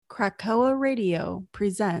Krakoa Radio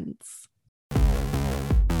presents.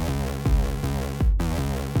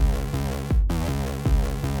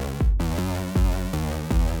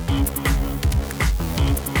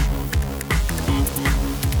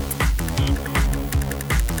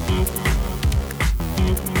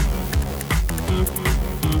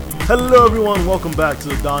 Hello everyone, welcome back to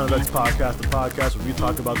the Dawn of X podcast, the podcast where we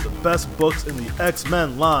talk about the best books in the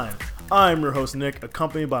X-Men line. I'm your host Nick,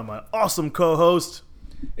 accompanied by my awesome co-host.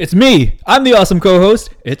 It's me. I'm the awesome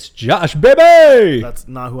co-host. It's Josh, baby. That's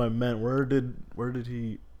not who I meant. Where did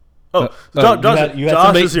he? Josh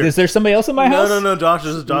Josh is here. Is there somebody else in my house? No. Josh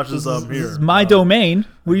is here. This is my domain.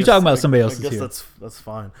 What are you talking about? Somebody else is here. I guess that's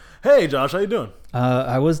fine. Hey, Josh, how you doing?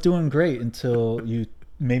 I was doing great until you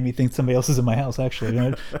made me think somebody else is in my house. Actually, you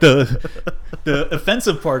know, the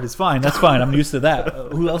offensive part is fine. That's fine. I'm used to that.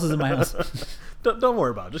 Who else is in my house? Don't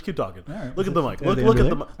worry about it. Just keep talking. Right. Look at the mic.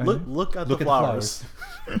 Look at the flowers.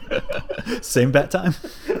 Same bat time.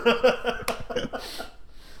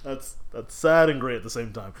 That's sad and great at the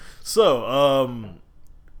same time. So,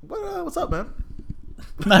 what's up, man?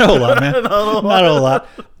 Not a whole lot, man. Not a whole lot.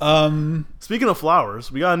 Speaking of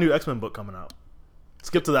flowers, we got a new X-Men book coming out.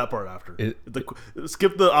 Skip to that part after.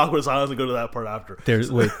 Skip the awkward silence and go to that part after. There's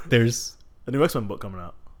a new X-Men book coming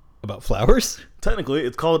out. About flowers? Technically,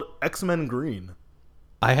 it's called X-Men Green.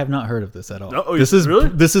 I have not heard of this at all. No, this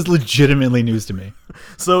is legitimately news to me.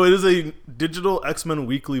 So it is a digital X-Men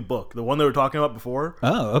weekly book, the one they were talking about before.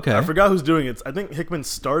 Oh, okay. I forgot who's doing it. I think Hickman's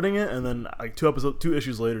starting it, and then like two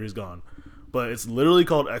issues later, he's gone. But it's literally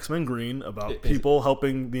called X-Men Green, about people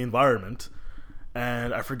helping the environment.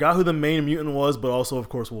 And I forgot who the main mutant was, but also, of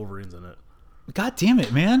course, Wolverine's in it. God damn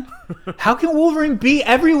it, man. How can Wolverine be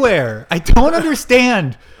everywhere? I don't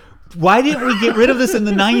understand. Why didn't we get rid of this in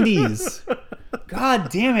the 90s? God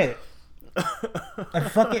damn it.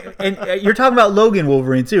 And you're talking about Logan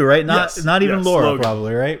Wolverine too, right? Not even Laura, Logan.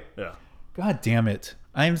 Probably, right? Yeah. God damn it.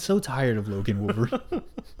 I am so tired of Logan Wolverine.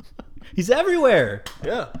 He's everywhere.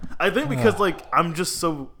 Yeah. I think because I'm just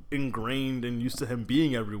so ingrained and used to him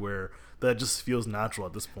being everywhere that just feels natural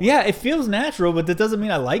at this point. Yeah, it feels natural, but that doesn't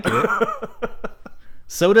mean I like it.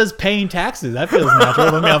 So does paying taxes. That feels natural.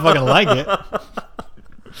 Doesn't mean I fucking like it.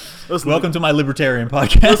 Listen, welcome to my libertarian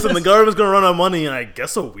podcast. Listen, the government's going to run out of money in, I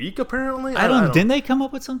guess, a week, apparently? I don't know. Didn't they come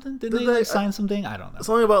up with something? Didn't they sign something? I don't know.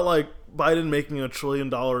 Something about, Biden making $1 trillion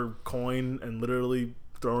coin and literally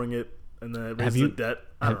throwing it, and then it raises the debt.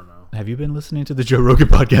 I don't know. Have you been listening to the Joe Rogan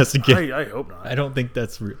podcast again? I hope not. I don't think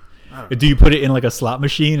that's real. Do you put it in like a slot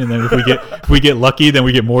machine, and then if we get lucky, then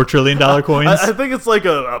we get more $1 trillion coins? I think it's like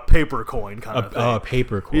a paper coin kind of thing. Oh, a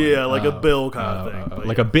paper coin. Yeah, like a bill kind of thing.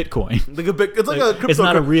 Like a Bitcoin. It's like a cryptocurrency. It's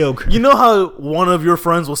not a real. You know how one of your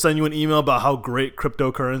friends will send you an email about how great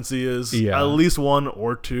cryptocurrency is? Yeah. At least one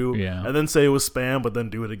or two. Yeah. And then say it was spam, but then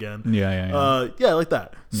do it again. Yeah. Yeah, like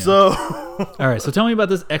that. Yeah. So. All right. So tell me about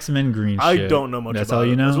this X-Men Green shit. I don't know much about it. That's all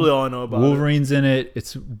you know? That's really all I know about Wolverine's in it.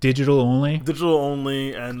 It's digital only. Digital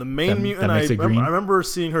only. And the main mutant, I remember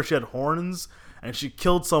seeing her. She had horns, and she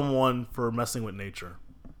killed someone for messing with nature.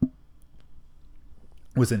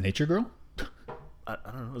 Was it Nature Girl? I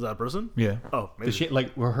don't know. Was that a person? Yeah. Oh, maybe. Did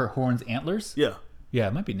she, were her horns antlers? Yeah. Yeah,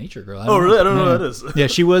 it might be Nature Girl. Really? I don't know who that is. Yeah,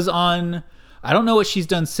 she was on... I don't know what she's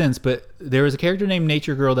done since, but there was a character named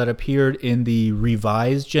Nature Girl that appeared in the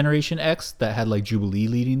revised Generation X that had Jubilee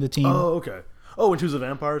leading the team. Oh, okay. Oh, when she was a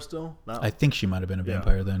vampire still? No. I think she might have been a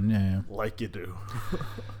vampire then. Yeah. Like you do.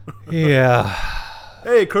 Yeah.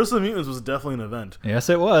 Hey, Curse of the Mutants was definitely an event. Yes,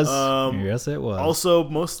 it was. Yes, it was. Also,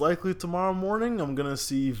 most likely tomorrow morning, I'm going to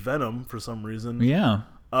see Venom for some reason. Yeah.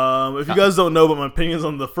 If you guys don't know about my opinions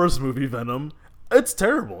on the first movie, Venom, it's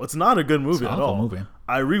terrible. It's not a good movie at all. Movie.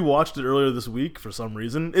 I rewatched it earlier this week for some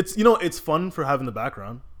reason. It's fun for having the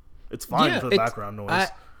background. It's fine for the background noise.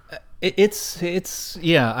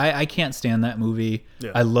 I can't stand that movie.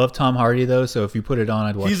 Yeah. I love Tom Hardy though, so if you put it on,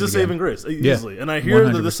 I'd watch it. He's a saving grace easily. And I hear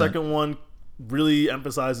 100%. That the second one really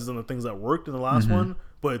emphasizes on the things that worked in the last one,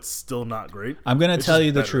 but it's still not great. I'm going to tell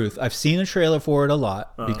you the truth. I've seen a trailer for it a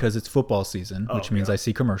lot because it's football season, which means I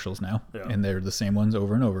see commercials now, and they're the same ones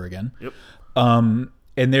over and over again. Yep.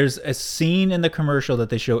 And there's a scene in the commercial that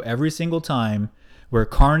they show every single time where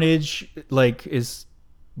Carnage is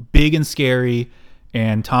big and scary,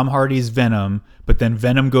 and Tom Hardy's Venom, but then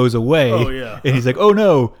Venom goes away. Oh, yeah. And he's like, oh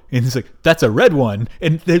no. And he's like, that's a red one.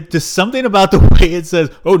 And there's something about the way it says,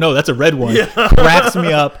 oh no, that's a red one. Yeah. Cracks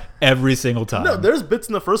me up every single time. No, there's bits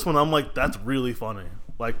in the first one I'm like, that's really funny.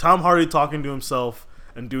 Tom Hardy talking to himself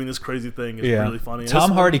and doing this crazy thing is really funny.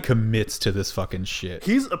 Tom Hardy commits to this fucking shit.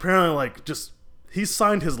 He's apparently just he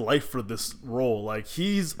signed his life for this role. Like,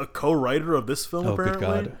 he's a co-writer of this film, apparently.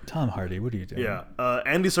 Oh, good God. Tom Hardy, what are you doing? Yeah.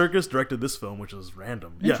 Andy Serkis directed this film, which is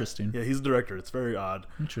random. Interesting. Yeah, he's the director. It's very odd.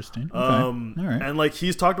 Interesting. Okay. All right. And, like,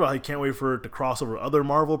 he's talked about how he can't wait for it to cross over other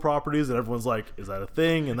Marvel properties, and everyone's like, is that a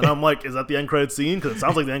thing? And then I'm like, is that the end credit scene? Because it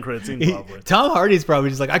sounds like the end credit scene, probably. Tom Hardy's probably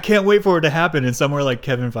just like, I can't wait for it to happen. And somewhere like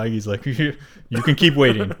Kevin Feige's like, you can keep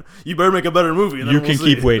waiting. You better make a better movie. And then You can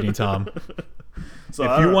keep waiting, Tom. So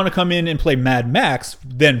If you want to come in and play Mad Max,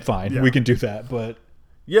 then fine. Yeah. We can do that. But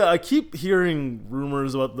yeah, I keep hearing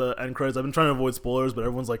rumors about the end credits. I've been trying to avoid spoilers, but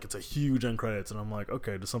everyone's like, it's a huge end credits. And I'm like,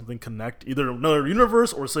 okay, does something connect? Either another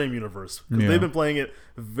universe or same universe. Because they've been playing it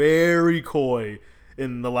very coy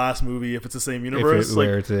in the last movie if it's the same universe.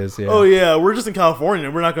 where it is, yeah. Oh, yeah, we're just in California.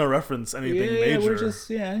 We're not going to reference anything yeah, major. we're just,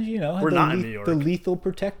 We're not in New York. The lethal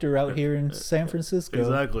protector out here in San Francisco.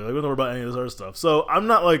 Exactly. Like, we don't worry about any of this other stuff. So I'm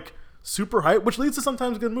not like super hyped, which leads to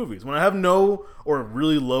sometimes good movies. When I have no or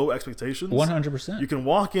really low expectations, 100%. you can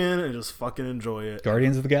walk in and just fucking enjoy it.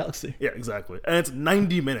 Guardians of the Galaxy. Yeah, exactly. And it's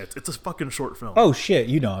 90 minutes. It's a fucking short film. Oh, shit.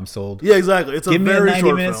 I'm sold. Yeah, exactly. It's Give a me a very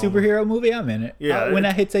 90-minute short film. superhero movie, I'm in it. Yeah, when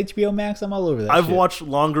that hits HBO Max, I'm all over that I've shit. watched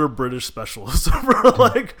longer British specials for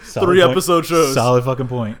like Solid 3 point. episode shows. Solid fucking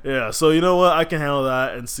point. Yeah, so you know what? I can handle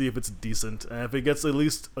that and see if it's decent. And if it gets at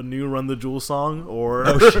least a new Run the Jewels song, or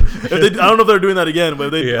Oh, shit. I don't know if they're doing that again, but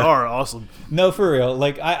if they Yeah. are, awesome. No, for real.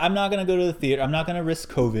 Like, I'm not going to go to the theater. I'm not going to risk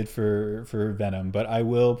COVID for Venom, but I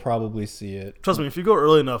will probably see it. Trust me, if you go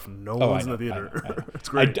early enough, no Oh, one's I know, in the theater. I know. It's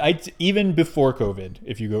great. Even before COVID,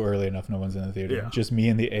 if you go early enough, no one's in the theater. Yeah. Just me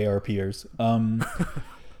and the ARPers.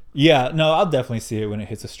 Yeah, no, I'll definitely see it when it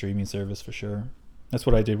hits a streaming service for sure. That's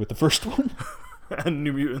what I did with the first one. And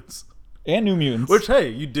New Mutants. And New Mutants. Which, hey,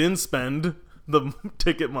 you didn't spend the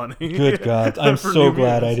ticket money. Good God. I'm for so New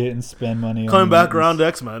glad I Mutants. didn't spend money on Coming New back Mutants. around to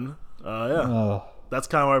X-Men. Yeah. Oh, That's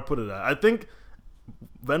kind of where I put it at. I think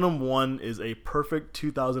Venom 1 is a perfect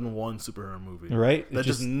 2001 superhero movie. right? That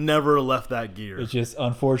just never left that gear. It just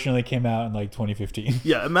unfortunately came out in like 2015.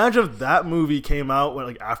 Yeah, imagine if that movie came out when,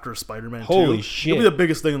 like, after Spider-Man 2. Holy shit. It'd be the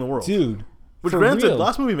biggest thing in the world. Dude. Which, for granted, real.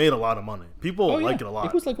 last movie made a lot of money. People Yeah. like it a lot.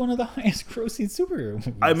 It was like one of the highest grossing superhero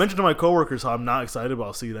movies. I mentioned to my coworkers how I'm not excited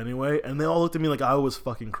about seeing it anyway, and they all looked at me like I was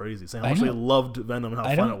fucking crazy, saying how I much they know. loved Venom and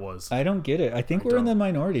how fun it was. I don't get it. I think we're in the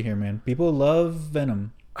minority here, man. People love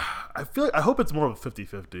Venom. I feel like, I hope it's more of a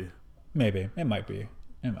 50-50. Maybe. It might be.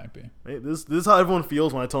 Hey, this is how everyone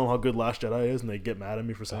feels when I tell them how good Last Jedi is, and they get mad at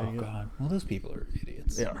me for saying Oh, it. God. Well, those people are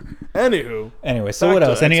idiots. They are. Anywho, Anyway, so Back what to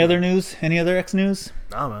else? Any X-Men. other news? Any other X news?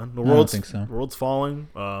 nah, man. The don't world's think so. the world's falling,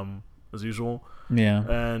 as usual, Yeah.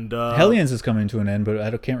 and Hellions is coming to an end, but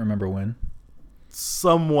I can't remember when.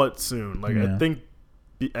 somewhat soon. Like Yeah. I think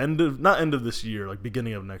the not end of this year, like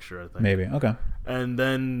beginning of next year, I think. Maybe. Okay. And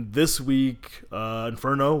then this week,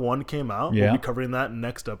 Inferno 1 came out. Yeah. We'll be covering that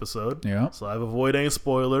next episode. Yeah. So I've avoided any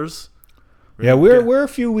spoilers. Yeah, we're a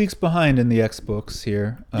few weeks behind in the X books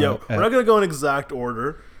here. We're not gonna go in exact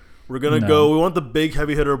order. We're gonna No. go. We want the big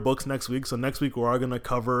heavy hitter books next week. So next week we are gonna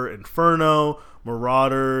cover Inferno,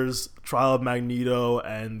 Marauders, Trial of Magneto,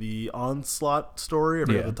 and the Onslaught story. I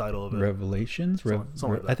forget the title of it. Revelations. Something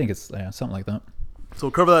like that. I think it's something like that. So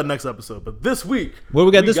we'll cover that next episode. But this week, What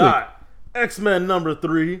we got this week? X-Men number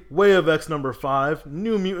 3, Way of X number 5,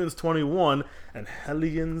 New Mutants 21, and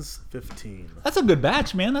Hellions 15. That's a good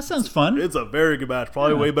batch, man. That sounds fun. It's a very good batch.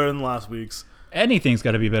 Probably way better than last week's. Anything's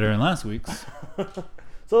got to be better than last week's.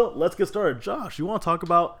 So let's get started. Josh, you want to talk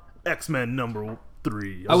about X-Men number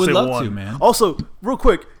 3? I would say love 1. to, man. Also, real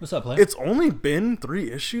quick. What's up, Play? It's only been 3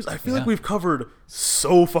 issues. I feel like Yeah. we've covered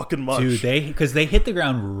so fucking much. Dude, because they hit the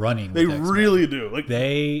ground running. They with X-Men. really do. Like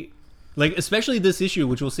They, like, especially this issue,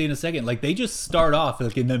 which we'll see in a second. Like, they just start off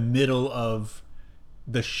like in the middle of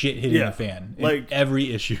the shit hitting Yeah. the fan. In Like-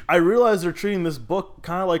 every issue. I realize they're treating this book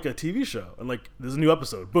kind of like a TV show, and like there's a new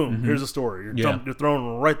episode. Boom, here's a story. You're Yeah. you're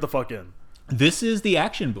thrown right the fuck in. This is the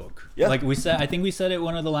action book. Yeah. Like we said, I think we said it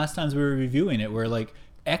one of the last times we were reviewing it, where like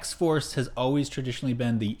X-Force has always traditionally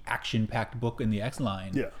been the action-packed book in the X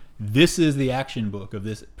line. Yeah. This is the action book of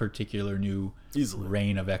this particular new Easily.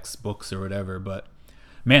 reign of X books or whatever. But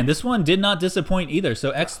man, this one did not disappoint either.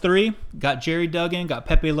 So X3 got Jerry Duggan, got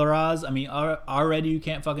Pepe Larraz. I mean, already you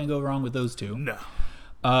can't fucking go wrong with those two. No.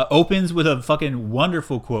 Opens with a fucking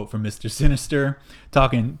wonderful quote from Mr. Sinister,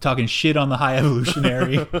 talking shit on the High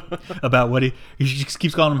Evolutionary about what he just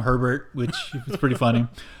keeps calling him Herbert, which is pretty funny.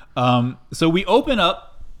 So we open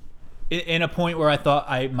up in a point where I thought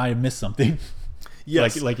I might have missed something.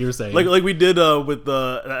 Yes, like you were saying. like we did with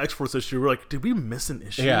the X-Force issue. We're like, did we miss an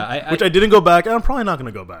issue? Yeah, which I didn't go back, and I'm probably not going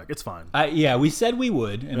to go back. It's fine. Yeah, we said we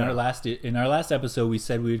would in Yeah. our last episode. We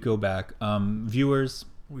said we would go back. Viewers,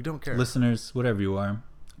 We don't care. Listeners, whatever you are,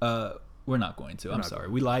 we're not going to. I'm sorry.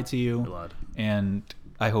 We lied to you. We lied. And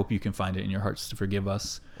I hope you can find it in your hearts to forgive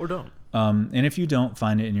us. Or don't. And if you don't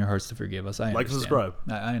find it in your hearts to forgive us, I like and subscribe.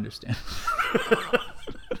 I understand.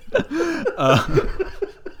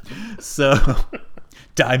 So,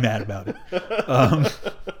 die mad about it.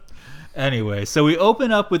 Anyway, so we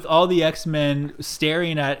open up with all the X-Men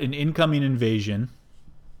staring at an incoming invasion.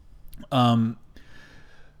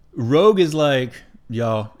 Rogue is like,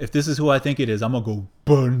 yo, if this is who I think it is, I'm gonna go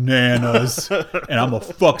bananas and I'm gonna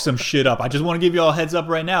fuck some shit up. I just want to give you all a heads up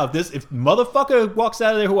right now. If motherfucker walks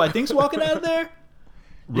out of there who I think's walking out of there,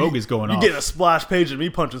 Rogue is going off. You get a splash page of me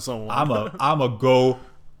punching someone. I'm a go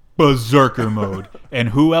berserker mode. And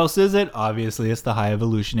who else is it? Obviously, it's the High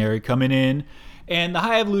Evolutionary coming in. And the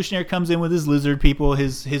High Evolutionary comes in with his lizard people,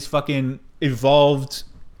 his fucking evolved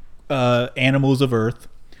animals of Earth.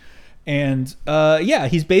 And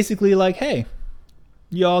he's basically like, hey,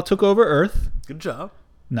 y'all took over Earth. Good job.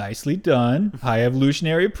 Nicely done. High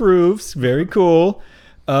Evolutionary approves. Very cool.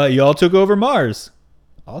 Y'all took over Mars.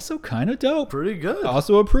 Also kind of dope. Pretty good.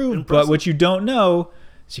 Also approved. Impressive. But what you don't know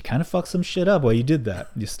is you kind of fucked some shit up while you did that.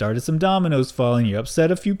 You started some dominoes falling. You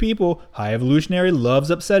upset a few people. High Evolutionary loves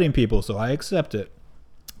upsetting people, so I accept it.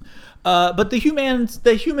 But the humans,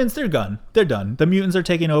 they're gone. They're done. The mutants are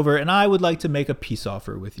taking over, and I would like to make a peace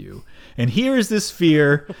offer with you. And here is this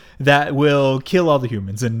sphere that will kill all the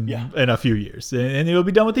humans in a few years, and it will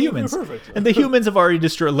be done with the humans. Perfect. And the humans have already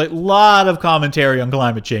destroyed a lot of commentary on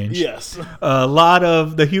climate change. Yes. A lot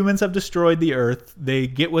of the humans have destroyed the Earth. They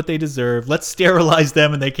get what they deserve. Let's sterilize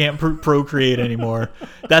them, and they can't procreate anymore.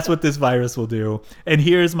 That's what this virus will do. And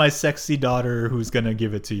here's my sexy daughter who's gonna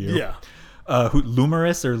give it to you. Yeah.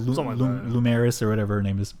 Lumeris or Something like that, yeah. Lumeris or whatever her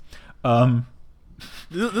name is.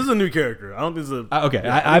 This is a new character. I don't think it's a. Okay,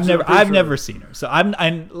 Yeah, I've never seen her. So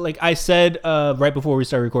I'm like I said right before we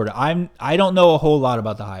started recording. I don't know a whole lot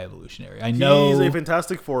about the High Evolutionary. I know he's a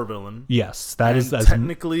Fantastic Four villain. Yes, that's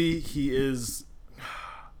technically he is.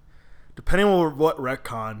 Depending on what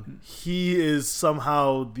retcon, he is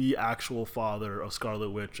somehow the actual father of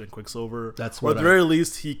Scarlet Witch and Quicksilver. That's or what at the very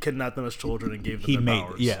least, he kidnapped them as children and gave them their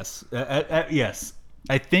powers. Yes, yes.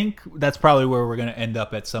 I think that's probably where we're going to end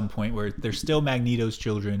up at some point, where there's still Magneto's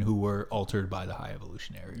children who were altered by the High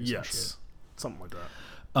Evolutionary. Yes, something like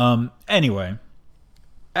that. Anyway,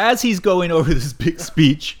 as he's going over this big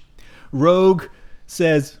speech, Rogue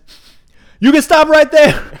says, "You can stop right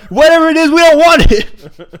there. Whatever it is, we don't want it."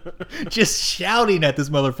 Just shouting at this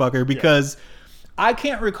motherfucker because I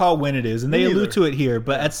can't recall when it is, and they allude to it here,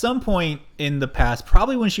 but at some point in the past,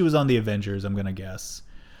 probably when she was on the Avengers, I'm going to guess.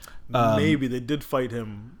 Maybe they did fight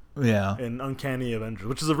him. Yeah. In Uncanny Avengers,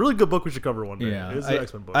 which is a really good book we should cover one day. Yeah, It's an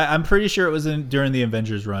X-Men book. I'm pretty sure it was during the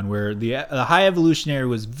Avengers run where the High Evolutionary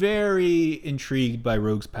was very intrigued by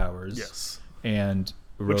Rogue's powers. Yes. And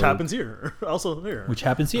Rogue, which happens here. Also here. Which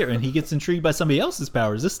happens here. And he gets intrigued by somebody else's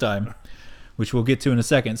powers this time, which we'll get to in a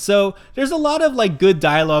second. So there's a lot of like good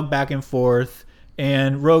dialogue back and forth.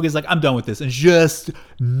 And Rogue is like, I'm done with this. And just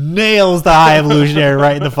nails the High Evolutionary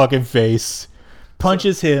right in the fucking face.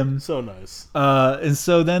 Punches him. So nice. And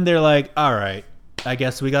so then they're like, all right, I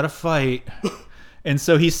guess we got to fight. And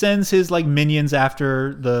so he sends his like minions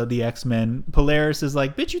after the X-Men. Polaris is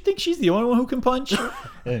like, bitch, you think she's the only one who can punch?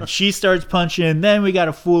 And she starts punching. Then we got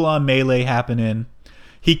a full-on melee happening.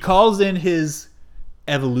 He calls in his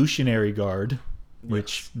Evolutionary Guard,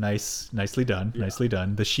 which nicely done. Yeah. Nicely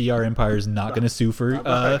done. The Shi'ar Empire is not going to sue for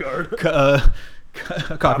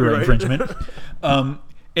copyright infringement.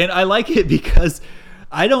 And I like it because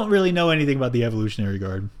I don't really know anything about the Evolutionary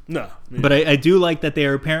Guard. No. But I do like that they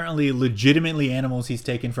are apparently legitimately animals he's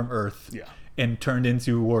taken from Earth and turned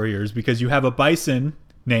into warriors, because you have a bison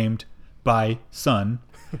named Bison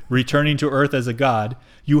returning to Earth as a god.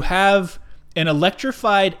 You have an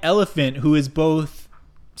electrified elephant who is both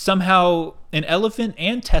somehow an elephant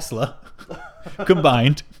and Tesla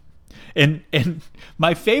combined. And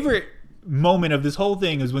my favorite moment of this whole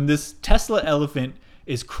thing is when this Tesla elephant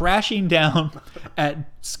is crashing down at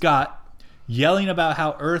Scott, yelling about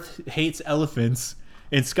how Earth hates elephants,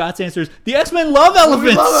 and Scott's answer is, "The X-Men love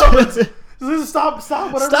elephants." Stop!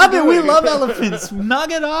 Stop it! We love elephants. Knock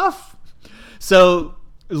it off. So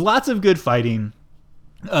lots of good fighting.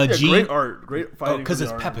 Jean, great art, great fighting. Because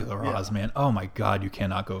it's Pepe Larraz, man. Oh my God, you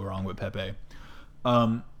cannot go wrong with Pepe.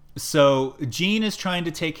 So Jean is trying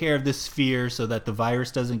to take care of this sphere so that the virus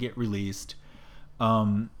doesn't get released.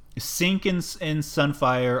 Sync and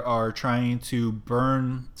Sunfire are trying to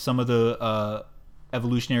burn some of the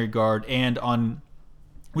Evolutionary Guard, and on,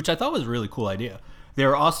 which I thought was a really cool idea.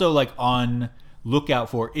 They're also like on look out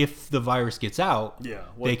for if the virus gets out. Yeah,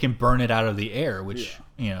 they can burn it out of the air. Which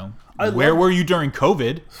I where love- were you during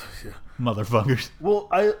COVID, Yeah. motherfuckers? Well,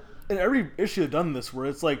 in every issue I've done this where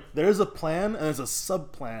it's like there's a plan and there's a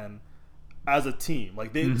sub plan as a team.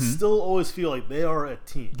 Like they still always feel like they are a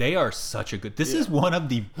team. They are such a good. This is one of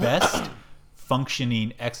the best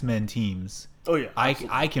functioning X-Men teams. Oh yeah,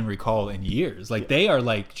 I can recall in years. Like they are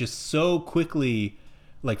like just so quickly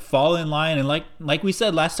like fall in line, and like we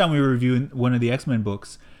said last time we were reviewing one of the X-Men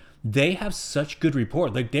books, they have such good rapport.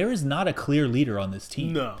 Like there is not a clear leader on this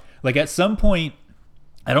team. No. Like at some point,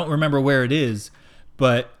 I don't remember where it is,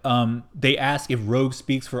 but they ask if Rogue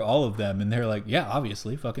speaks for all of them, and they're like, yeah,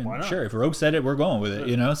 obviously, fucking sure. If Rogue said it, we're going with it,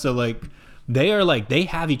 you know? So like they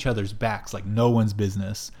have each other's backs like no one's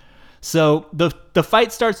business. So the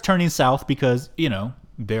fight starts turning south because, you know,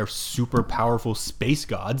 they're super powerful space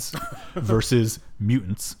gods versus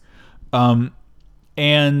mutants. And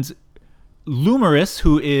Lumerus,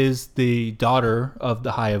 who is the daughter of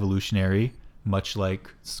the High Evolutionary, much like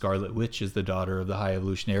Scarlet Witch is the daughter of the High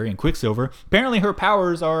Evolutionary and Quicksilver, apparently her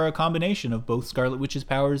powers are a combination of both Scarlet Witch's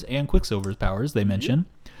powers and Quicksilver's powers, they mention.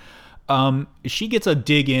 She gets a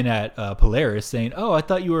dig in at Polaris saying, oh, I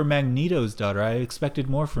thought you were Magneto's daughter. I expected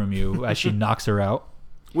more from you, as she knocks her out.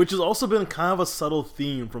 Which has also been kind of a subtle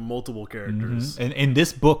theme from multiple characters. And in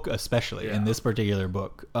this book especially, in this particular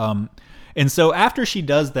book. And so after she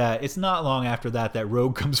does that, it's not long after that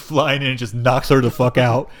Rogue comes flying in and just knocks her the fuck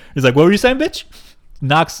out. He's like, what were you saying, bitch?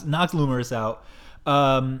 Knocks Lumerus out.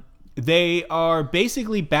 They are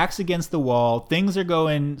basically backs against the wall. Things are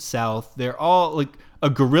going south. They're all like, a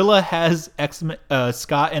gorilla has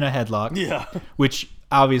Scott in a headlock. Yeah. Which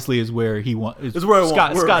obviously is where he wants. It's where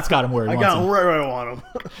Scott's got him where he wants him. I got him right where I want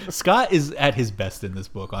him. Scott is at his best in this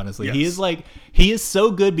book, honestly. Yes. He is so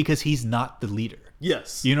good because he's not the leader.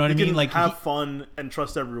 Yes. You know what I mean? Like have fun and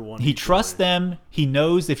trust everyone. He trusts them. He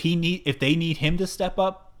knows if they need him to step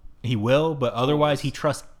up, he will, but otherwise he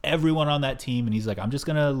trusts everyone on that team, and he's like, I'm just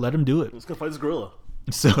going to let him do it. Let's go fight this gorilla.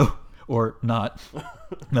 So, or not.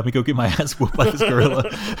 Let me go get my ass whooped by this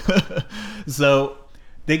gorilla. So,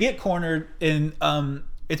 they get cornered, and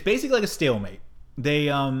it's basically like a stalemate. They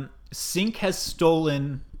Synch has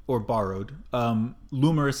stolen or borrowed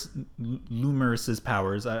Lumerus's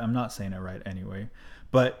powers. I'm not saying it right anyway,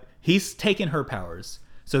 but he's taken her powers.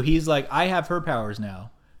 So he's like, I have her powers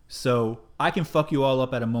now, so I can fuck you all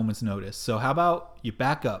up at a moment's notice. So how about you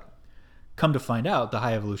back up? Come to find out, the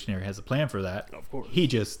High Evolutionary has a plan for that. Of course. He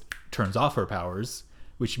just turns off her powers,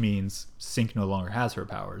 which means Synch no longer has her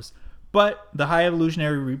powers. But the High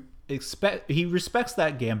Evolutionary he respects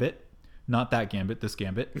that gambit, not that gambit, this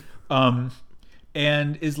gambit,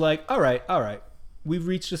 and is like, all right, we've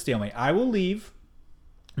reached a stalemate. I will leave,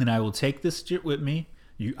 and I will take this shit with me.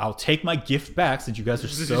 I'll take my gift back since you guys are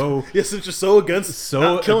so since you're so against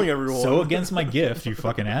not killing everyone, so against my gift, you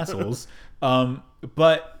fucking assholes.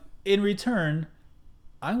 But in return,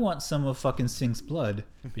 I want some of fucking Synch's blood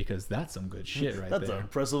because that's some good shit right that's there. An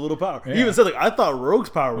impressive little power. Yeah. He even said, like, I thought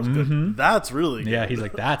Rogue's power was good. That's really good. Yeah, he's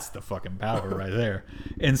like, that's the fucking power right there.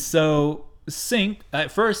 And so Synch,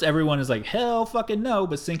 at first everyone is like, hell fucking no,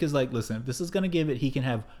 but Synch is like, listen, if this is gonna give it, he can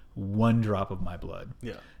have one drop of my blood.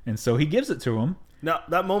 Yeah. And so he gives it to him. Now,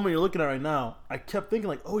 that moment you're looking at right now, I kept thinking,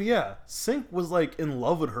 like, oh yeah, Synch was like in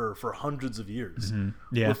love with her for hundreds of years.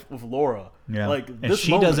 Yeah. With Laura. Yeah. Like, and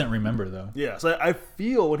she doesn't remember though. Yeah. So I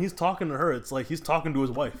feel when he's talking to her, it's like he's talking to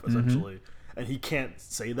his wife essentially, and he can't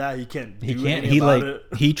say that. He can't.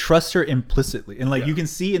 He trusts her implicitly, and like you can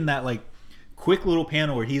see in that like quick little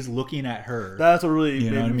panel where he's looking at her. That's what really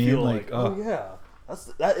made me feel like, oh yeah.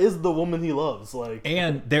 That is the woman he loves. Like,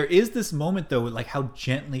 and there is this moment though, like how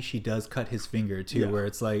gently she does cut his finger too, where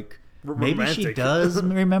it's like maybe she does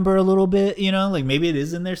remember a little bit, you know, like maybe it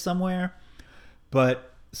is in there somewhere.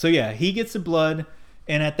 But so yeah, he gets the blood,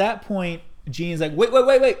 and at that point, Jean's like,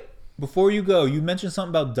 wait, before you go, you mentioned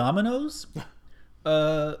something about dominoes.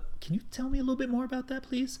 Can you tell me a little bit more about that,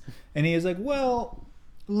 please? And he is like, well,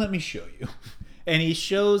 let me show you. And he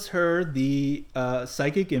shows her the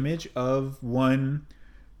psychic image of one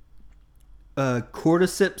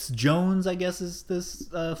Cordyceps Jones, I guess is this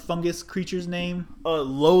fungus creature's name.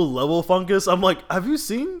 Low-level fungus. I'm like, have you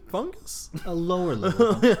seen fungus? A lower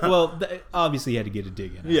level fungus. Well, obviously he had to get a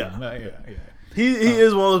dig in. Yeah. He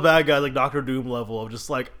is one of those bad guys, like Dr. Doom level, of just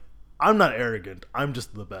like, I'm not arrogant. I'm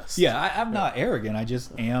just the best. Yeah, I'm not arrogant. I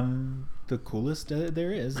just am the coolest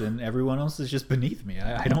there is, and everyone else is just beneath me.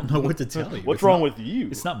 I don't know what to tell you. What's wrong with you?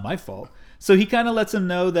 It's not my fault. So he kind of lets him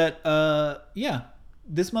know that,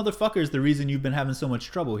 this motherfucker is the reason you've been having so much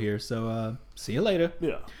trouble here. So see you later.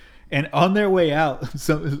 Yeah. And on their way out,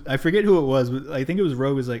 so I forget who it was, but I think it was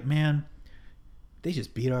Rogue. Was like, man, they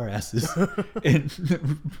just beat our asses.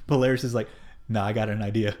 And Polaris is like, nah, I got an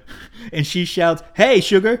idea. And she shouts, hey,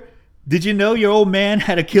 Sugar, did you know your old man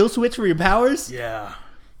had a kill switch for your powers? Yeah.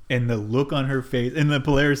 And the look on her face, and then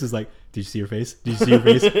Polaris is like, did you see her face? Did you see her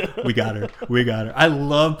face? We got her. We got her. I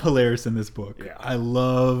love Polaris in this book. Yeah. I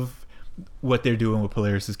love what they're doing with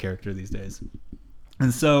Polaris's character these days.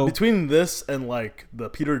 And so between this and like the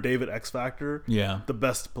Peter David X Factor, yeah, the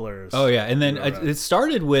best Polaris. Oh yeah, and then it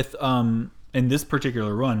started with in this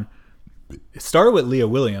particular run, it started with Leah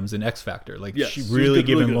Williams in X Factor. Like she really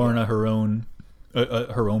giving really Lorna her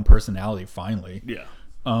own personality finally. Yeah.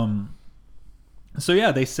 So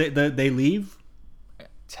yeah, they say that they leave.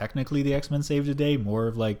 Technically, the X-Men saved the day. More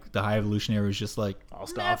of like the High Evolutionary was just like, I'll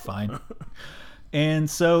stop. Fine. And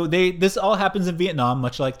so this all happens in Vietnam,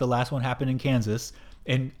 much like the last one happened in Kansas.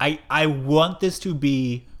 And I want this to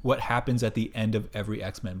be what happens at the end of every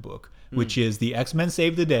X-Men book, which is the X-Men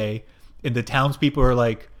save the day, and the townspeople are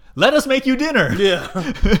like, let us make you dinner. Yeah.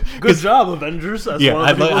 Good job, Avengers. That's yeah,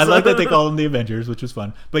 I like that they call them the Avengers, which was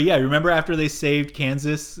fun. But yeah, remember after they saved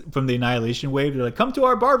Kansas from the Annihilation Wave, they're like, come to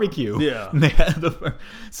our barbecue. Yeah.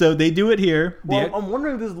 So they do it here. Well, I'm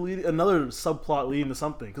wondering if this is another subplot leading to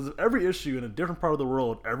something. Because every issue in a different part of the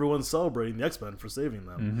world, everyone's celebrating the X-Men for saving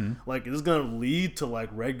them. Mm-hmm. Like, is this going to lead to like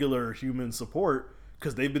regular human support?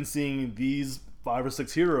 Because they've been seeing these 5 or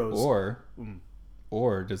 6 heroes.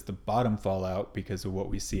 Or does the bottom fall out because of what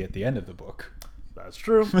we see at the end of the book? That's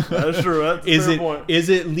true. That's true. That's a fair point. Is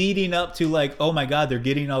it leading up to like, oh my God, they're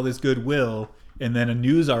getting all this goodwill, and then a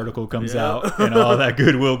news article comes out, and all that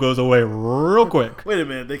goodwill goes away real quick? Wait a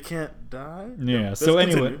minute, they can't die? Yeah. So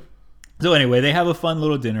anyway, they have a fun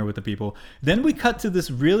little dinner with the people. Then we cut to this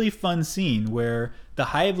really fun scene where the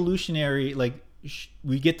High Evolutionary, like,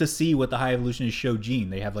 we get to see what the High Evolutionists show Jean.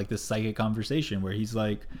 They have like this psychic conversation where he's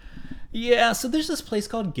like, yeah, so there's this place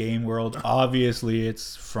called Game World. Obviously,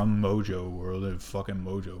 it's from Mojo World and fucking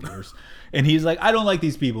Mojoverse. And he's like, I don't like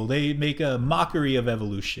these people. They make a mockery of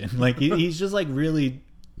evolution. Like, he's just like really,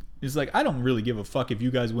 he's like, I don't really give a fuck if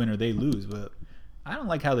you guys win or they lose, but I don't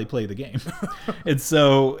like how they play the game. And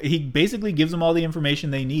so he basically gives them all the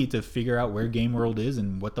information they need to figure out where Game World is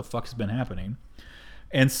and what the fuck's been happening.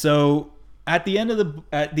 And so at the end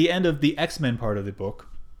of the X-Men part of the book,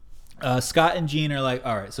 Scott and Jean are like,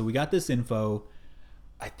 all right, so we got this info.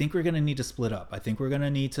 I think we're going to need to split up. I think we're going to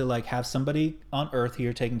need to like have somebody on Earth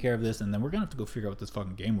here taking care of this, and then we're going to have to go figure out what this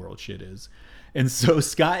fucking Game World shit is. And so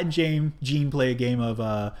Scott and Jean play a game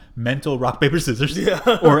of mental rock, paper, scissors. Yeah.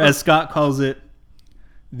 Or as Scott calls it,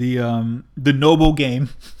 the noble game.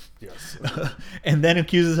 Yes. And then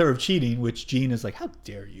accuses her of cheating, which Jean is like, how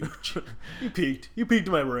dare you? You peeked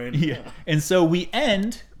my brain. Yeah. And so we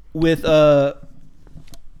end with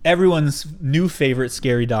everyone's new favorite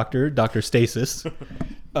scary doctor, Dr. Stasis,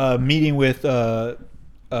 meeting with Henry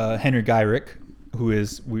Gyrick, who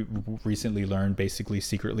is, we recently learned, basically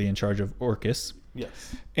secretly in charge of Orchis.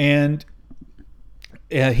 Yes. And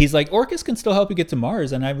he's like, Orchis can still help you get to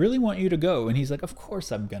Mars, and I really want you to go. And he's like, of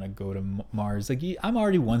course I'm going to go to Mars. Like, I'm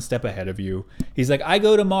already one step ahead of you. He's like, I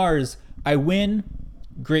go to Mars, I win,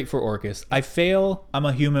 great for Orchis. I fail, I'm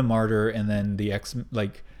a human martyr, and then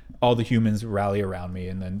all the humans rally around me,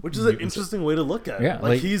 and then which is an interesting way to look at it. Yeah,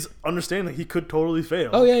 like he's understanding that he could totally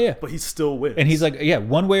fail. Oh yeah, but he still wins. And he's like, yeah,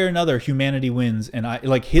 one way or another, humanity wins. And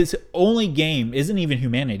his only game isn't even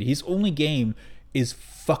humanity. His only game is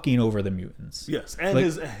fucking over the mutants. Yes, and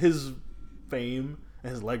his fame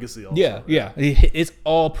and his legacy also. Yeah. It's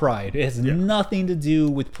all pride. It has nothing to do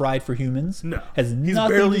with pride for humans. No. He's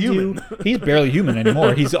barely human. He's barely human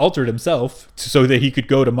anymore. He's altered himself so that he could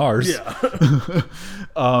go to Mars.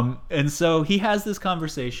 Yeah. And so he has this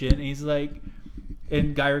conversation, and he's like,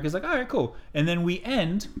 and Gyrick is like, all right, cool. And then we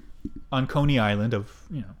end on Coney Island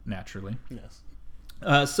naturally. Yes.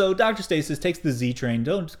 So Dr. Stasis takes the Z train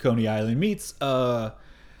down to Coney Island, meets Ben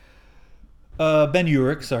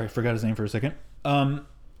Urich. Sorry, forgot his name for a second.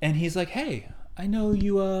 And he's like, hey, I know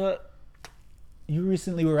you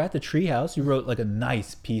recently were at the Treehouse. You wrote like a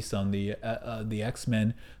nice piece on the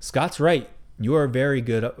X-Men. Scott's right. You are a very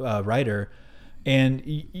good writer. And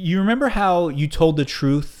you remember how you told the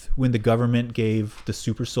truth when the government gave the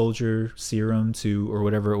super soldier serum or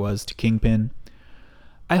whatever it was to Kingpin?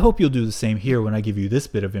 I hope you'll do the same here when I give you this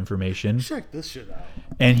bit of information. Check this shit out.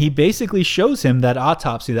 And he basically shows him that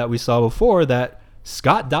autopsy that we saw before, that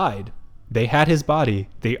Scott died. They had his body.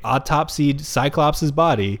 They autopsied Cyclops'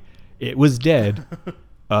 body. It was dead.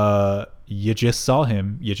 You just saw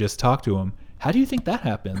him. You just talked to him. How do you think that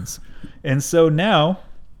happens? And so now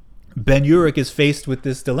Ben Urich is faced with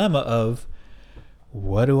this dilemma of,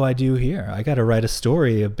 what do I do here? I got to write a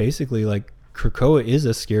story of basically like Krakoa is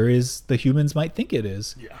as scary as the humans might think it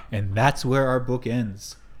is. Yeah. And that's where our book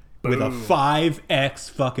ends. With a Boom.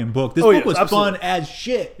 5X fucking book. This book was absolutely. fun as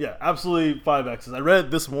shit. Yeah, absolutely 5X's. I read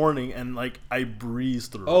it this morning and like I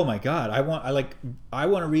breezed through. Oh my god, I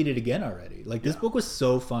want to read it again already. Like this book was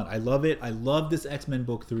so fun. I love it. I love this X-Men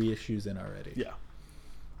book 3 issues in already.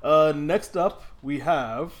 Yeah. Next up we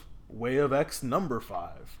have Way of X number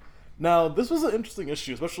 5. Now this was an interesting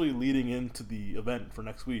issue, especially leading into the event for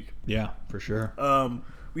next week. Yeah, for sure.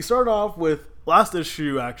 We started off with last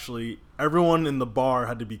issue. Actually, everyone in the bar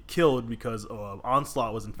had to be killed because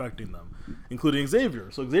Onslaught was infecting them, including Xavier.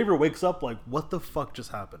 So Xavier wakes up like, "What the fuck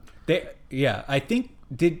just happened?" I think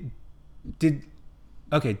did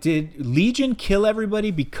Legion kill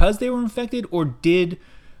everybody because they were infected, or did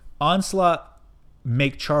Onslaught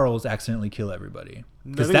make Charles accidentally kill everybody?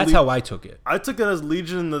 Because that's how I took it. I took it as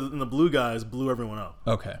Legion and the blue guys blew everyone up.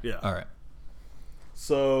 Okay. Yeah. All right.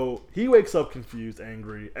 So he wakes up confused,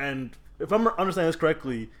 angry, and if I'm understanding this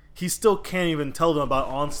correctly, he still can't even tell them about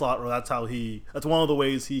Onslaught, or that's one of the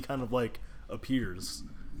ways he kind of like appears.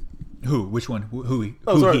 Who? Which one? Who? He?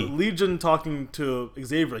 Legion talking to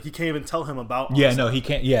Xavier. He can't even tell him about Onslaught. Yeah, no, he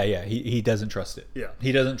can't. Yeah. He doesn't trust it. Yeah.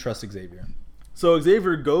 He doesn't trust Xavier. So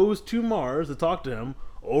Xavier goes to Mars to talk to him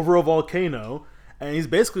over a volcano, and he's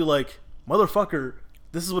basically like, "Motherfucker,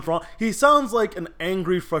 this is what's wrong." He sounds like an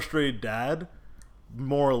angry, frustrated dad,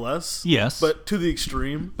 more or less. Yes. But to the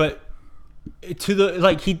extreme. But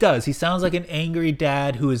he does. He sounds like an angry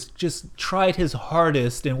dad who has just tried his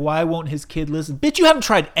hardest, and why won't his kid listen? Bitch, you haven't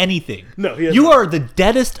tried anything. No, he hasn't. You are the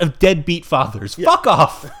deadest of deadbeat fathers. Yeah. Fuck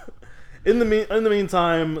off. In the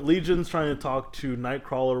meantime, Legion's trying to talk to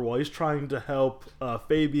Nightcrawler while he's trying to help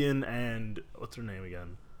Fabian and what's her name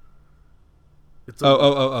again? It's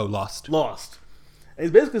Lost. Lost. And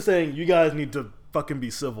he's basically saying, "You guys need to fucking be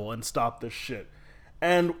civil and stop this shit."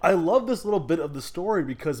 And I love this little bit of the story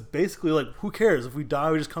because basically, like, who cares if we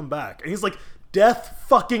die? We just come back. And he's like, "Death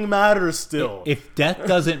fucking matters still. If death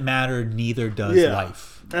doesn't matter, neither does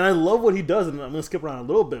life." And I love what he does, and I'm gonna skip around a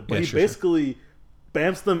little bit, but he basically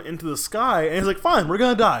bamps them into the sky, and he's like, "Fine, we're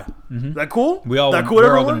gonna die. Is that cool? We're all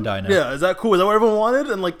gonna die now. Yeah, is that cool? Is that what everyone wanted?"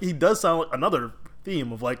 And like, he does sound like another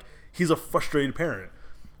theme of like he's a frustrated parent,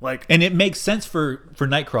 like, and it makes sense for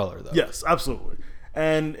Nightcrawler though. Yes, absolutely.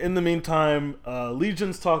 And in the meantime,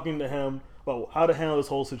 Legion's talking to him about how to handle this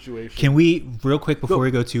whole situation. Can we, real quick, before we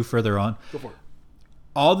go too further on, go for it.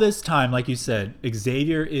 All this time, like you said,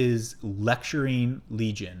 Xavier is lecturing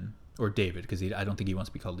Legion, or David, because I don't think he wants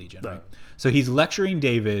to be called Legion. Right? So he's lecturing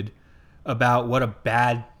David about what a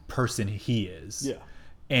bad person he is. Yeah.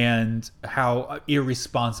 And how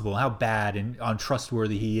irresponsible, how bad and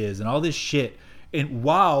untrustworthy he is, and all this shit. And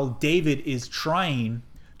while David is trying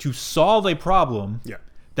to solve a problem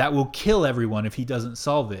that will kill everyone if he doesn't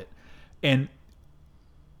solve it. And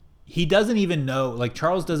he doesn't even know, like,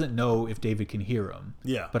 Charles doesn't know if David can hear him.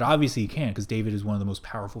 Yeah. But obviously he can, because David is one of the most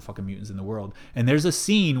powerful fucking mutants in the world. And there's a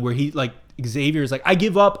scene where Xavier's like, I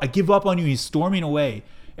give up on you. He's storming away.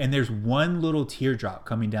 And there's one little teardrop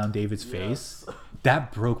coming down David's face.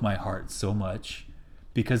 That broke my heart so much.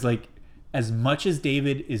 Because, like, as much as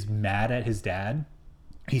David is mad at his dad,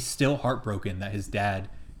 he's still heartbroken that his dad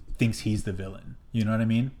thinks he's the villain. You know what I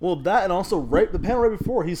mean? Well, that, and also the panel right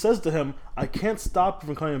before, he says to him, "I can't stop you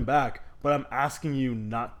from coming back, but I'm asking you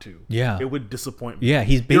not to. Yeah. It would disappoint me." Yeah,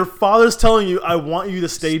 your father's telling you, "I want you to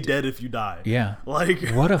stay dead if you die." Yeah. Like,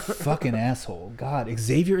 what a fucking asshole. God,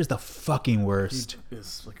 Xavier is the fucking worst. He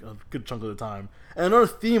is, like, a good chunk of the time. And another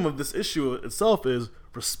theme of this issue itself is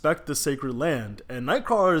respect the sacred land. And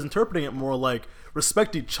Nightcrawler is interpreting it more like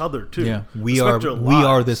respect each other too. Yeah, we are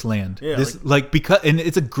this land. Yeah, this because, and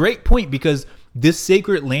it's a great point because this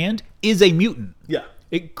sacred land is a mutant. Yeah,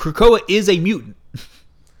 Krakoa is a mutant.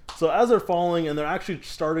 So as they're falling and they're actually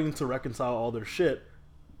starting to reconcile all their shit,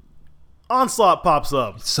 Onslaught pops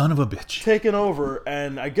up. Son of a bitch. Taking over,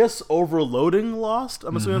 and I guess overloading Lost.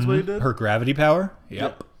 I'm assuming that's what he did. Her gravity power.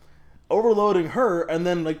 Yep. Yeah. Overloading her and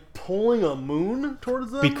then like pulling a moon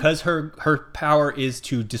towards them. Because her power is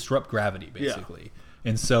to disrupt gravity, basically. Yeah.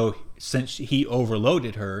 And so since he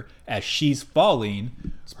overloaded her, as she's falling,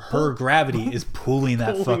 her gravity is pulling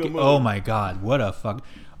that fucking... Oh my God, what a fuck...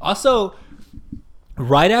 Also,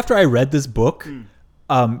 right after I read this book,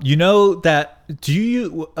 you know that... Do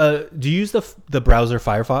you use the browser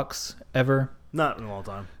Firefox ever? Not in a long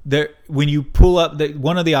time. When you pull up,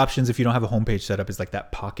 one of the options if you don't have a homepage set up is like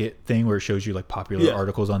that pocket thing where it shows you like popular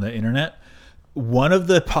articles on the internet. One of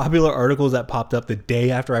the popular articles that popped up the day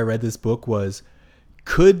after I read this book was,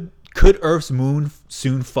 could Earth's moon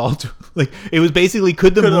soon fall to... Like, it was basically,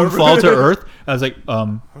 could the moon fall to Earth? I was like,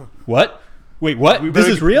 what? Wait, what? This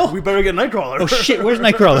is real? We better get Nightcrawler. Oh shit, where's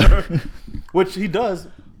Nightcrawler? Which he does.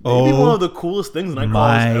 Maybe one of the coolest things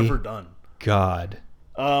Nightcrawler's ever done. God.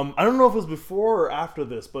 I don't know if it was before or after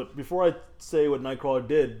this, but before I say what Nightcrawler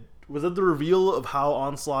did, was it the reveal of how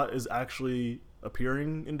Onslaught is actually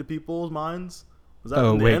appearing into people's minds? Was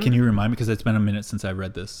that can you remind me? Because it's been a minute since I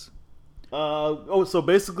read this. So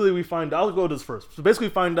basically we find out. I'll go to this first. So basically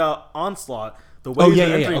we find out Onslaught, the way he's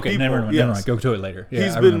entering Okay, people. never mind. Go to it later.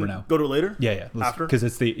 Yeah, I remember now. Go to it later? Yeah. After? Because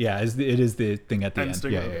it is the thing at the end.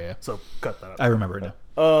 Yeah. So cut that out. I remember it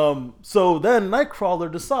now. So then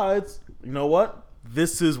Nightcrawler decides, you know what?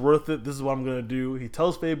 This is worth it. This is what I'm going to do. He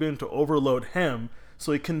tells Fabian to overload him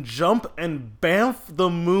so he can jump and bamf the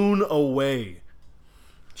moon away.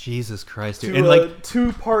 Jesus Christ, dude. To And a like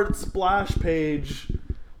 2-part splash page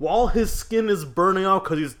while his skin is burning out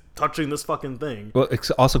because he's touching this fucking thing. Well,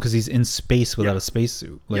 it's also because he's in space without a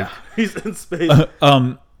spacesuit. Like, yeah, he's in space.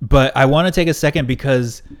 But I want to take a second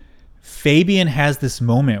because Fabian has this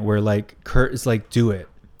moment where like Kurt is like, "Do it,"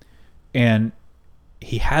 and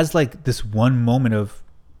he has like this one moment of,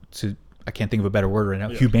 I can't think of a better word right now,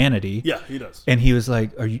 humanity. Yeah, he does. And he was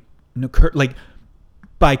like, "Are you no Kurt?" Like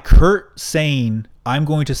by Kurt saying, "I'm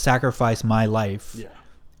going to sacrifice my life." Yeah.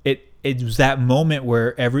 It was that moment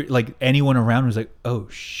where anyone around was like, "Oh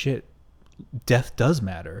shit, death does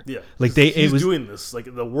matter." Yeah, like he's doing this like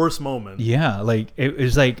the worst moment. Yeah, like it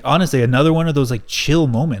was like honestly another one of those like chill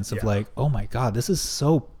moments of like, oh my god, this is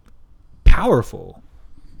so powerful.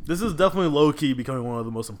 This is definitely low key becoming one of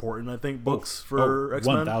the most important, I think, books for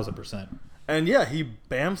X-Men. 1000%. And yeah, he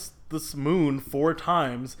bamfs this moon 4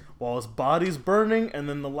 times while his body's burning, and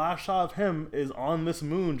then the last shot of him is on this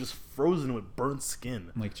moon just frozen with burnt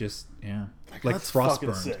skin. Like just like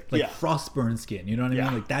frostburned, sick. like frostburned skin. You know what I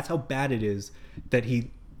mean? Like that's how bad it is that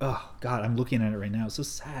he. Oh god, I'm looking at it right now. It's so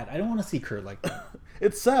sad. I don't want to see Kurt like that.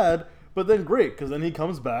 It's sad, but then great because then he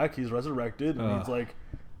comes back, he's resurrected, and he's like,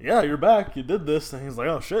 "Yeah, you're back. You did this," and he's like,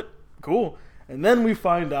 "Oh shit, cool." And then we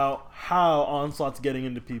find out how Onslaught's getting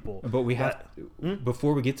into people. But we have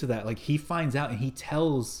before we get to that, like he finds out and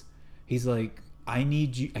he's like, "I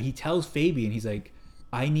need you." He tells Fabian, he's like,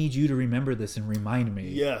 "I need you to remember this and remind me."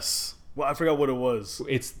 Yes. Well, I forgot what it was.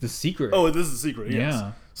 It's the secret. Oh, this is the secret. Yes.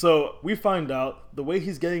 Yeah. So we find out the way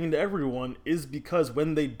he's getting into everyone is because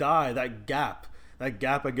when they die, that gap, I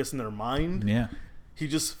guess, in their mind. Yeah. He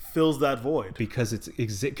just fills that void because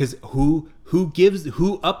because who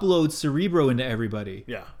uploads Cerebro into everybody?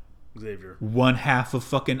 Yeah, Xavier. One half of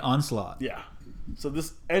fucking Onslaught. Yeah. So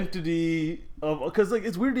this entity of because like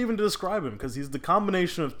it's weird even to describe him because he's the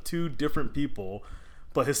combination of 2 different people,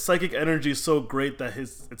 but his psychic energy is so great that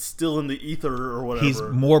it's still in the ether or whatever. He's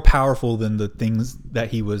more powerful than the things that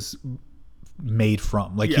he was made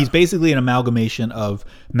from. Like he's basically an amalgamation of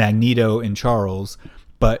Magneto and Charles,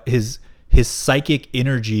 but his psychic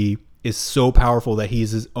energy is so powerful that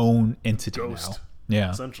he's his own entity now. Yeah.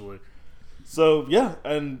 Essentially. So, yeah,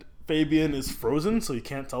 and Fabian is frozen, so he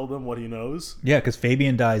can't tell them what he knows. Yeah, because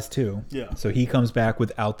Fabian dies too. Yeah. So he comes back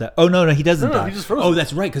without that. Oh, no, he doesn't die. He just frozen. Oh,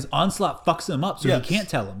 that's right, because Onslaught fucks him up, so he can't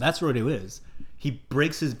tell him. That's what it is. He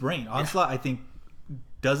breaks his brain. Onslaught, I think,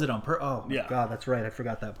 does it on purpose. Oh, my God, that's right. I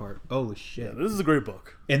forgot that part. Holy shit. Yeah, this is a great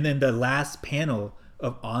book. And then the last panel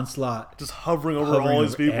of Onslaught just hovering over all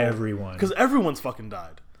these people, everyone, because everyone's fucking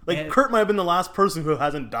died. Like Kurt might have been the last person who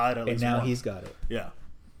hasn't died at least and now once. He's got it. Yeah,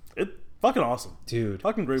 it fucking awesome, dude.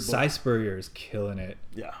 Fucking great book. Cy Spurrier is killing it.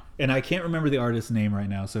 Yeah, and I can't remember the artist's name right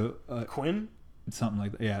now. So Quinn, something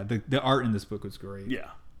like that. Yeah, the art in this book was great. Yeah,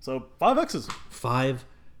 so 5 X's, 5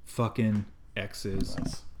 fucking X's,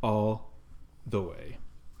 all the way.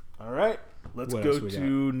 All right. Let's go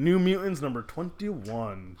to New Mutants number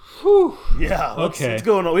 21. Whew. Yeah, let's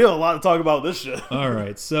go on. We have a lot to talk about this shit. All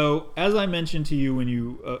right. So, as I mentioned to you when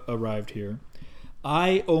you arrived here,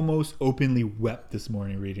 I almost openly wept this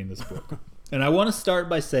morning reading this book. And I want to start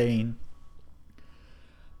by saying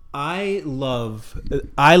I love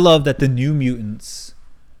that the New Mutants,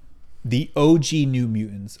 the OG New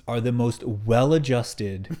Mutants, are the most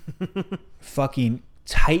well-adjusted, fucking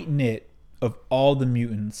tight-knit of all the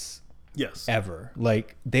mutants ever.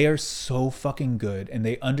 Like, they are so fucking good, and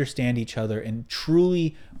they understand each other and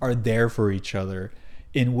truly are there for each other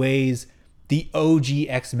in ways the OG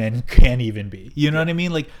X-Men can't even be. You know what I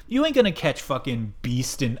mean? Like, you ain't gonna catch fucking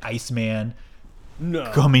Beast and Iceman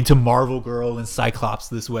coming to Marvel Girl and Cyclops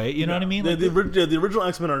this way. You know what I mean? Like, the original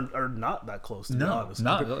X-Men are not that close, to be honest.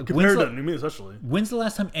 Compared to New Mutants, especially. When's the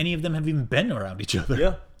last time any of them have even been around each other?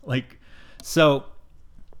 Yeah. Like, so...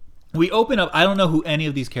 We open up. I don't know who any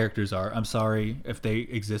of these characters are. I'm sorry if they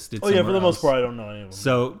existed. Oh yeah, for the most part, I don't know any of them.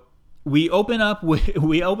 So we open up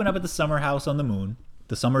at the summer house on the moon.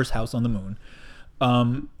 the Summers house on the moon.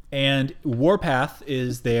 And Warpath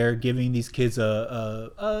is there giving these kids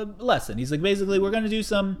a lesson. He's like, basically, we're gonna do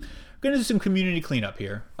some community cleanup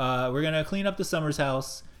here. We're gonna clean up the Summers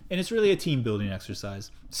house, and it's really a team building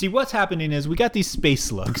exercise. See, what's happening is we got these space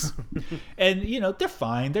slugs, and they're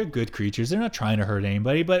fine. They're good creatures. They're not trying to hurt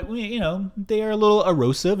anybody, but they are a little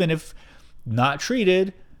erosive, and if not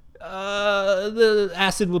treated, the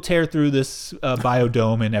acid will tear through this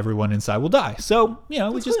biodome and everyone inside will die. So,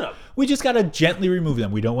 we just got to gently remove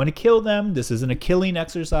them. We don't want to kill them. This isn't a killing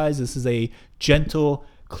exercise. This is a gentle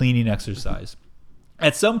cleaning exercise.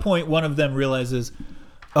 At some point, one of them realizes,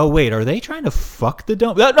 oh, wait, are they trying to fuck the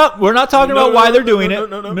dome? No, we're not talking about why they're doing it.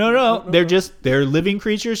 No. They're living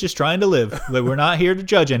creatures just trying to live. Like, we're not here to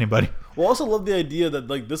judge anybody. Well, I also love the idea that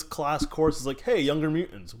like this class course is like, hey, younger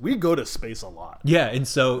mutants, we go to space a lot. Yeah, and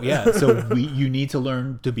so you need to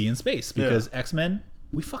learn to be in space because X-Men,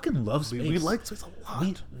 we fucking love space. We like space a lot.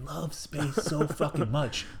 We love space so fucking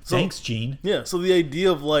much. Thanks, Gene. Yeah, so the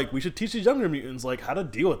idea of like we should teach these younger mutants like how to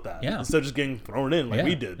deal with that instead of just getting thrown in like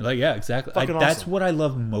we did. Like exactly. Fucking That's awesome. what I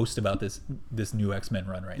love most about this new X-Men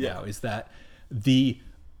run right now is that the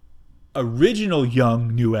original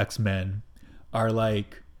young new X-Men are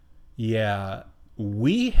like, yeah,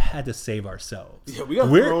 we had to save ourselves. Yeah, we got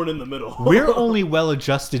thrown in the middle. We're only well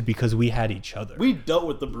adjusted because we had each other. We dealt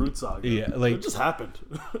with the Brood Saga. Yeah, like it just happened.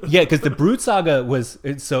 Yeah, because the Brood Saga was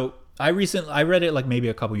so. I read it like maybe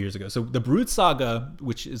a couple years ago. So the Brood Saga,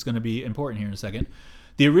 which is going to be important here in a second,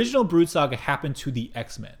 the original Brood Saga happened to the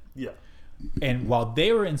X-Men. Yeah, and while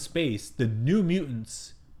they were in space, the New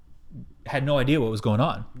Mutants had no idea what was going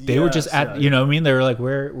on. They were just at, what I mean? They were like,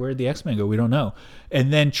 where'd the X-Men go? We don't know.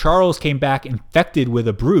 And then Charles came back infected with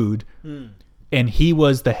a brood, and he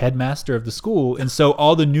was the headmaster of the school. And so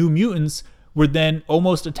all the New Mutants were then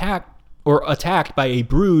almost attacked by a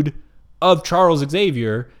brood of Charles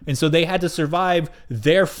Xavier. And so they had to survive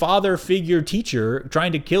their father figure teacher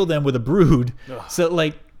trying to kill them with a brood. Ugh. So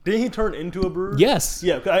like, didn't he turn into a brood? Yes.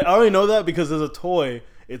 Yeah, I already know that because there's a toy.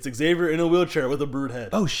 It's Xavier in a wheelchair with a brood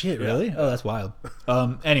head. Oh shit! Really? Yeah. Oh, that's wild.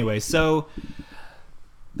 Anyway, so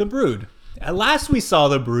the brood. At last we saw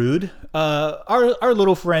the brood. Our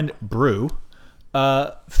little friend Brew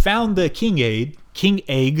found the king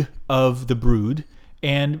egg of the brood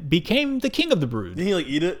and became the king of the brood. Did he like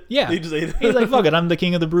eat it? Yeah, he just ate it. He's like, fuck it, I'm the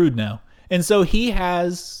king of the brood now. And so he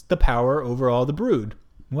has the power over all the brood.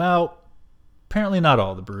 Well, apparently not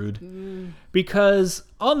all the brood, because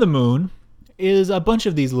on the moon is a bunch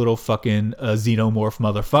of these little fucking xenomorph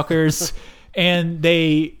motherfuckers, and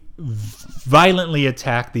they violently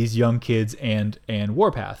attack these young kids and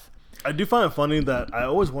Warpath. I do find it funny that I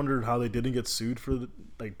always wondered how they didn't get sued for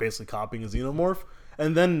like basically copying a xenomorph,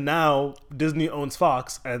 and then now Disney owns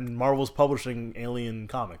Fox and Marvel's publishing Alien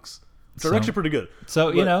comics. So they're actually pretty good. So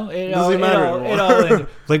it all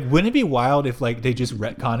like, wouldn't it be wild if like they just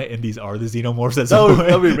retcon it and these are the xenomorphs at some point?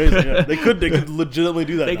 That would be amazing. Yeah. They could legitimately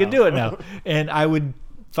do that. They could do it now, and I would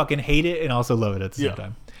fucking hate it and also love it at the same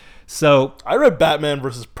time. So I read Batman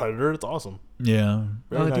versus Predator. It's awesome. Yeah,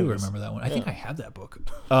 I do remember that one. I think I have that book.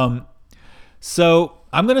 So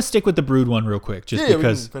I'm gonna stick with the Brood one real quick, just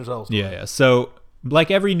because. Yeah. So,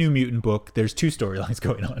 like every New Mutant book, there's 2 storylines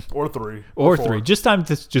going on. Or 3. Or 3. Just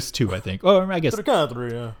 2, I think. Or I guess. They're kind of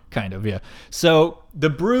 3, yeah. Kind of, yeah. So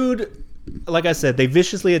the Brood, like I said, they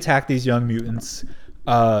viciously attack these young mutants.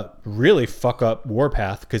 Really fuck up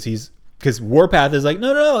Warpath because Warpath is like,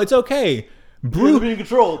 no, it's okay. Brew being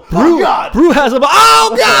controlled. Brew has a.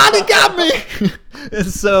 Oh God, he got me. And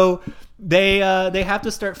so they have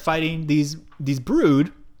to start fighting these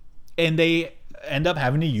Brood, and they end up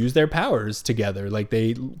having to use their powers together. Like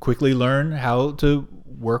they quickly learn how to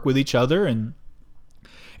work with each other, and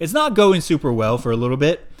it's not going super well for a little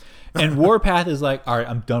bit. And Warpath is like, all right,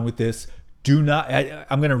 I'm done with this. I'm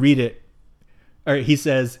going to read it. All right, he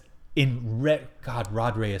says God,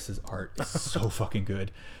 Rod Reyes' art is so fucking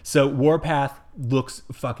good. So Warpath looks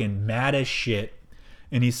fucking mad as shit,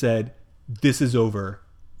 and he said, this is over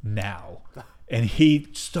now. And he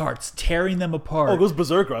starts tearing them apart. Oh, it goes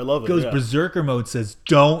berserker. I love it. Goes berserker mode, says,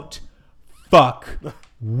 don't fuck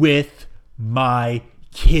with my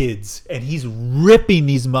kids. And he's ripping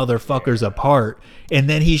these motherfuckers apart. And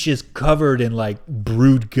then he's just covered in like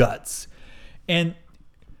brood guts. And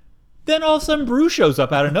then all of a sudden Brew shows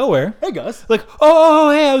up out of nowhere. Hey guys. Like,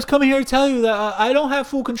 oh, hey, I was coming here to tell you that I don't have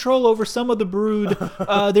full control over some of the brood.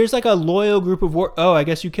 There's like a loyal group of Oh, I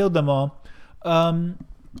guess you killed them all.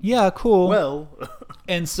 Yeah, cool. Well.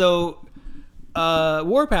 And so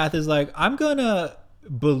Warpath is like, I'm going to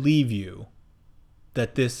believe you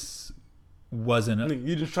that this wasn't...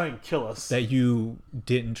 you just try and kill us. That you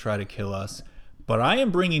didn't try to kill us. but I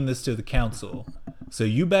am bringing this to the council, so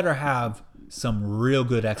you better have some real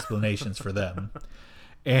good explanations for them.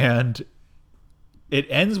 And it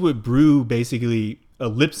ends with Brew basically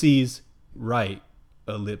ellipses, right,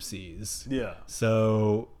 ellipses. Yeah.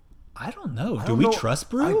 So I don't know. I Do don't we know. trust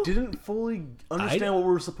Brew? I didn't fully understand what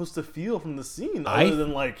we were supposed to feel from the scene, I- other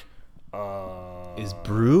than like, Is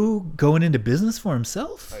Brew going into business for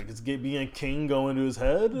himself? like is being a king going to his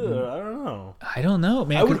head? I don't know. I don't know,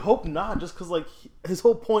 man. I would hope not, just because like his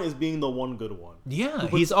whole point is being the one good one. Yeah, Who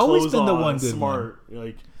puts he's always clothes been the on, one good smart,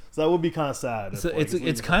 like so that would be kind of sad. So if, like,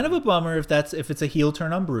 it's kind of a bummer if it's a heel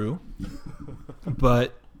turn on Brew,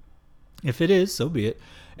 but if it is, so be it.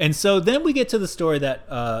 And so then we get to the story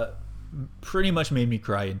that pretty much made me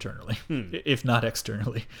cry internally, if not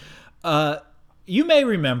externally. You may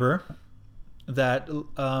remember that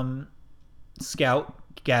Scout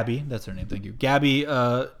Gabby, that's her name, thank you. Gabby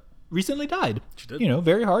recently died. She did. You know,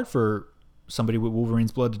 very hard for somebody with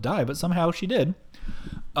Wolverine's blood to die, but somehow she did.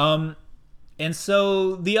 And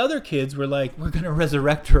so the other kids were like, we're going to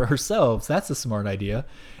resurrect her ourselves. That's a smart idea.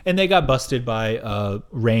 And they got busted by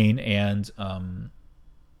Rain and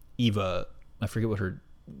Eva. I forget what her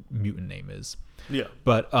mutant name is. Yeah.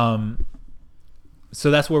 But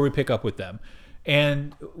so that's where we pick up with them.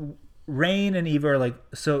 And Rain and Eva are like,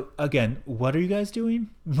 so again, what are you guys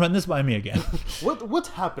doing? Run this by me again. What's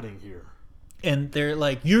happening here? And they're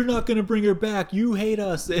like, you're not going to bring her back. You hate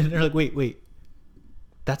us. And they're like, wait.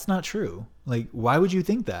 That's not true. Like, why would you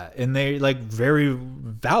think that? And they like very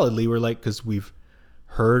validly were like, because we've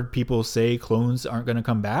heard people say clones aren't going to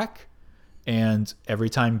come back. And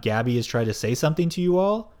every time Gabby has tried to say something to you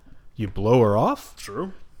all, you blow her off.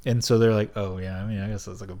 True. And so they're like, oh yeah, I mean, I guess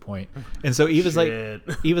that's a good point. And so Eva's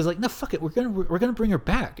like, no, fuck it, we're gonna bring her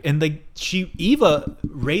back. And Eva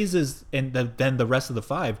raises, and then the rest of the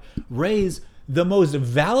five raise the most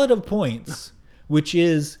valid of points, which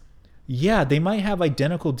is, yeah, they might have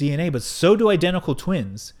identical DNA, but so do identical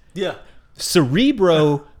twins. Yeah.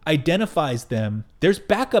 Cerebro identifies them. There's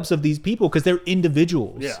backups of these people because they're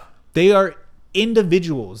individuals. Yeah. They are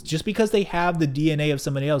individuals. Just because they have the DNA of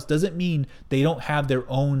somebody else doesn't mean they don't have their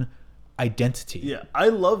own identity. Yeah. I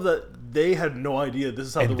love that they had no idea this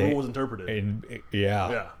is how the rule was interpreted.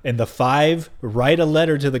 Yeah. And the five write a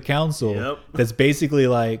letter to the council that's basically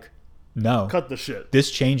like, no, cut the shit.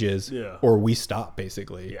 This changes, or we stop.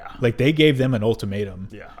 Basically, like they gave them an ultimatum.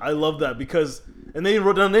 Yeah, I love that because, and they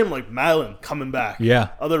wrote down a name like Malin coming back. Yeah,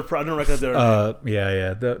 I don't recognize their name.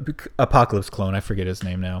 Yeah, the Apocalypse clone. I forget his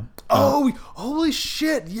name now. Oh, holy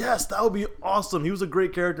shit! Yes, that would be awesome. He was a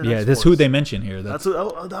great character. Yeah, that's who they mention here.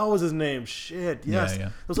 That was his name. Shit, yes. Yeah.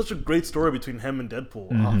 It was such a great story between him and Deadpool.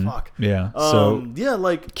 Oh fuck. Yeah.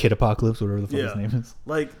 Like Kid Apocalypse, whatever the fuck his name is.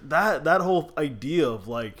 Like that whole idea of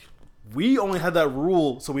like, we only had that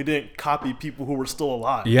rule so we didn't copy people who were still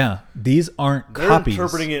alive. Yeah, these aren't They're copies.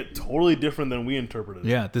 interpreting it totally different than we interpreted it.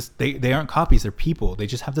 Yeah, they aren't copies. They're people. They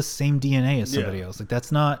just have the same DNA as somebody else. Like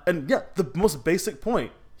that's not. And yeah, the most basic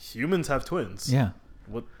point: humans have twins. Yeah.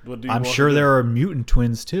 What do you? I'm sure there are mutant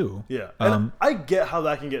twins too. Yeah, and I get how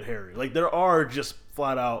that can get hairy. Like there are just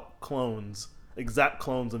flat out clones, exact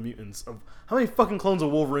clones of mutants. How many fucking clones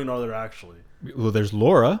of Wolverine are there actually? Well, there's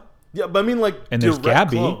Laura. Yeah, but I mean, like, and there's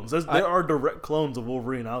direct Gabby. Clones. There are direct clones of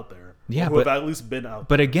Wolverine out there. Yeah, who have at least been out.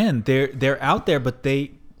 But again, they're out there, but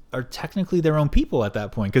they are technically their own people at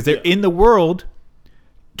that point because they're in the world,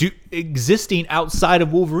 existing outside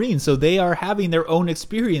of Wolverine. So they are having their own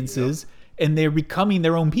experiences, and they're becoming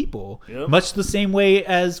their own people. Yep. Much the same way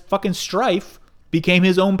as fucking Strife became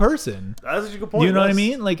his own person. That's a good point. You know what I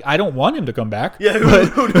mean? Like, I don't want him to come back. Yeah,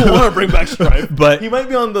 who do want to bring back Strife? But he might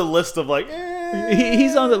be on the list of like.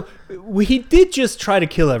 He's on the. He did just try to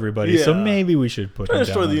kill everybody, so maybe we should put him down.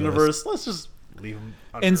 Destroy the universe. Let's just leave him.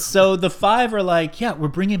 And so the five are like, yeah, we're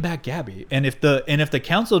bringing back Gabby, and if the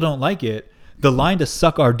council don't like it, the line to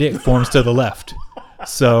suck our dick forms to the left.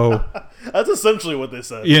 So that's essentially what they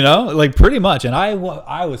said. You know, like pretty much. And I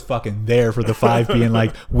was fucking there for the five being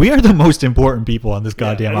like, we are the most important people on this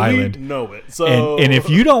goddamn island. We know it. So and if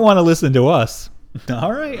you don't want to listen to us,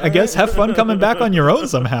 all right, I guess have fun coming back on your own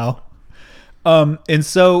somehow. And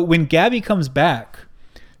so when Gabby comes back,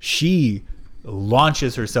 she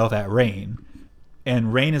launches herself at Rain.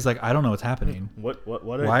 And Rain is like, I don't know what's happening. What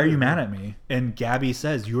Why are you mad at me? And Gabby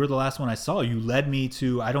says, you were the last one I saw. You led me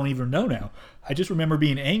to, I don't even know now. I just remember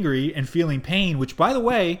being angry and feeling pain, which, by the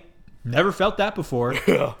way, never felt that before.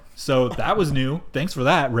 So that was new. Thanks for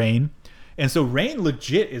that, Rain. And so Rain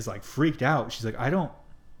legit is like freaked out. She's like, I don't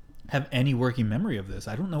have any working memory of this.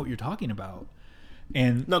 I don't know what you're talking about.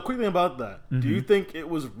 And now, quick thing about that. Do you think it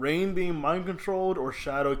was Rain being mind controlled or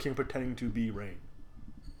Shadow King pretending to be Rain?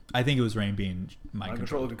 I think it was Rain being mind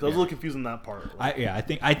controlled. Because I was a little confused in that part. I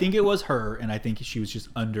think it was her, and I think she was just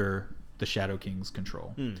under the Shadow King's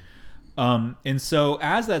control. And so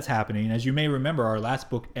as that's happening, as you may remember, our last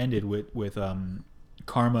book ended with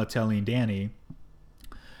Karma telling Danny,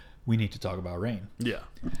 we need to talk about Rain. Yeah.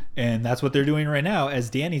 And that's what they're doing right now,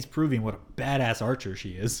 as Danny's proving what a badass archer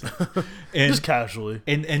she is. And, just casually.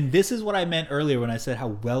 And this is what I meant earlier when I said how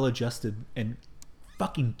well adjusted and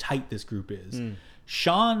fucking tight this group is.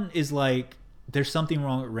 Sean is like, there's something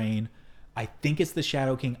wrong with Rain. I think it's the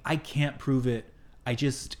Shadow King. I can't prove it.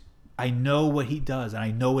 I know what he does, and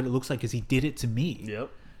I know what it looks like because he did it to me. Yep.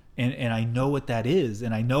 And I know what that is,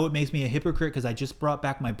 and I know it makes me a hypocrite because I just brought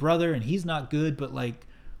back my brother, and he's not good, but like,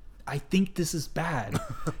 I think this is bad.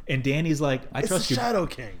 And Danny's like, I trust you. Shadow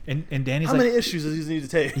King. And Danny's how like, many issues does he need to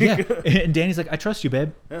take? Yeah. And Danny's like, I trust you,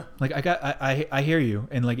 babe. Yeah. Like I hear you,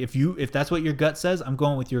 and like if that's what your gut says, I'm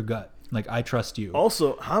going with your gut. Like, I trust you.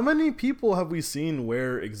 Also, how many people have we seen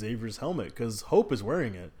wear Xavier's helmet? Because Hope is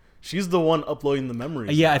wearing it. She's the one uploading the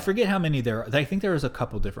memories. Yeah, I forget how many there are. I think there was a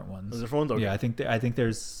couple different ones. Different ones? Okay. Yeah, I think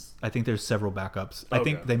there's several backups. Okay. I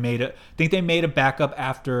think they made a backup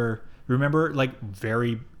after. Remember, like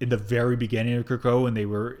in the very beginning of Krakoa when they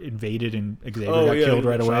were invaded and Xavier got killed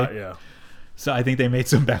right away. Yeah. So I think they made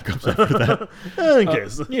some backups after that. In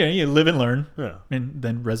case. Yeah, you live and learn. Yeah. And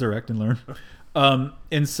then resurrect and learn.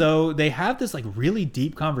 And so they have this like really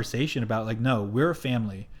deep conversation about like, no, we're a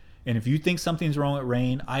family. And if you think something's wrong with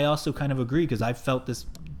Rain, I also kind of agree because I felt this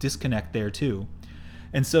disconnect there too.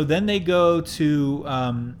 And so then they go to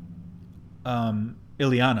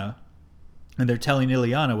Ileana, and they're telling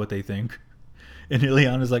Ileana what they think. And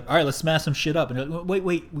Ileana's like, all right, let's smash some shit up. And they're like,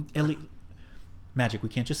 wait, Magic, we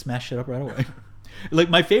can't just smash shit up right away. Like,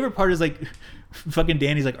 my favorite part is like, fucking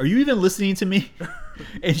Danny's like, are you even listening to me?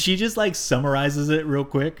 And she just like summarizes it real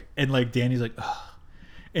quick. And like, Danny's like, ugh.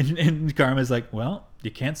 And Karma's like, well,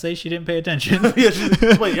 you can't say she didn't pay attention.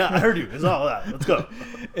 Wait, yeah, I heard you. It's all that. Let's go.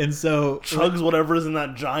 And so chugs whatever is in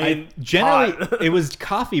that giant generally pot. It was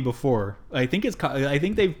coffee before. I think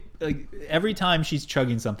they've like every time she's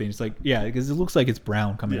chugging something, it's like, yeah, because it looks like it's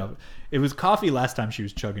brown coming up. It was coffee last time she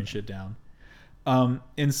was chugging shit down.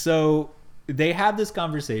 And so they have this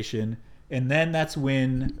conversation, and then that's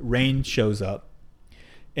when Rain shows up,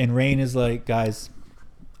 and Rain is like, guys,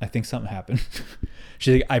 I think something happened.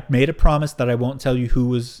 She's like, I made a promise that I won't tell you who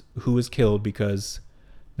was killed because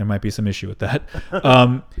there might be some issue with that.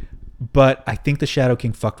 But I think the Shadow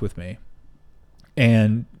King fucked with me.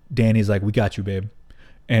 And Danny's like, we got you, babe.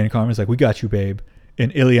 And Carmen's like, we got you, babe.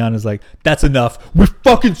 And Ileana's like, that's enough. We're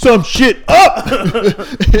fucking some shit up.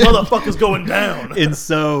 Motherfucker's going down. And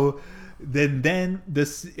so then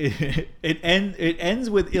this it ends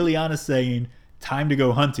with Ileana saying, time to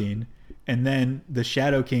go hunting. And then the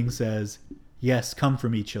Shadow King says, yes, come for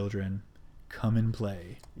me, children. Come and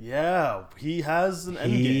play. Yeah, he has an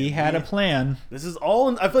end game. He had a plan. This is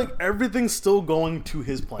all. I feel like everything's still going to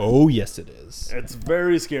his plan. Oh, yes, it is. It's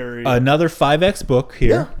very scary. Another 5X book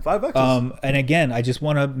here. Yeah, 5X. And again, I just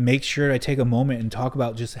want to make sure I take a moment and talk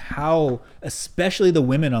about just how, especially the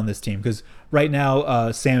women on this team, because right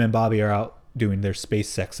now Sam and Bobby are out doing their space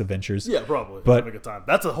sex adventures. Yeah, probably. But having a good time.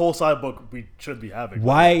 That's a whole side book we should be having.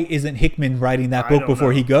 Why isn't Hickman writing that book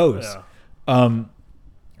before he goes? Yeah.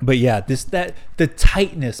 But yeah, the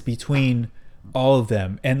tightness between all of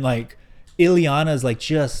them, and like Ileana's like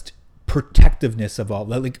just protectiveness of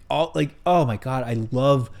all oh my god, I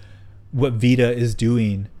love what Vita is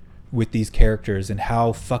doing with these characters and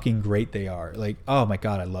how fucking great they are. Like, oh my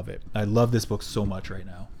god, I love it. I love this book so much right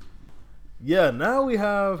now. Yeah, now we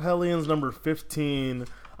have Hellions number 15,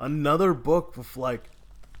 another book with like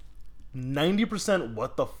 90%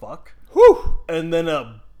 what the fuck. Whew! And then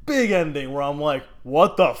a big ending where I'm like,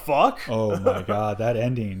 what the fuck? Oh my god, that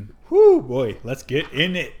ending. Whoo, boy, let's get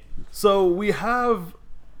in it. So we have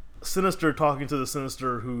Sinister talking to the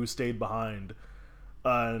Sinister who stayed behind,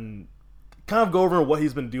 and kind of go over what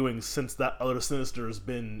he's been doing since that other Sinister has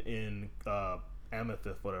been in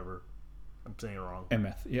Amethyst, whatever. I'm saying it wrong.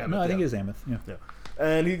 Ameth. Yeah, Ameth, no, I think it's Ameth. Yeah.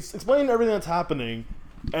 And he's explaining everything that's happening,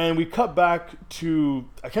 and we cut back to,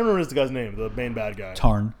 I can't remember the guy's name, the main bad guy.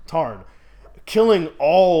 Tarn. Killing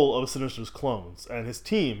all of Sinister's clones, and his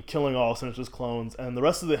team killing all of Sinister's clones, and the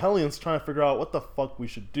rest of the Hellions trying to figure out what the fuck we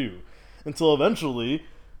should do. Until eventually,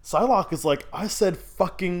 Psylocke is like, I said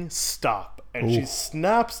fucking stop. And she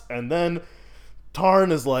snaps, and then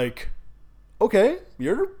Tarn is like, okay,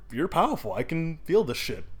 you're powerful. I can feel this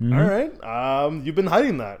shit. Mm-hmm. All right. You've been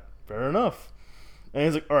hiding that. Fair enough. And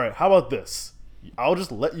he's like, all right, how about this? I'll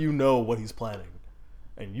just let you know what he's planning,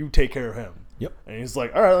 and you take care of him. Yep. And he's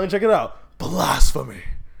like, all right, let me check it out. Blasphemy.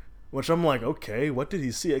 which I'm like, okay, what did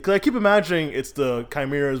he see? Because I keep imagining it's the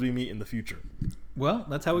chimeras we meet in the future. Well,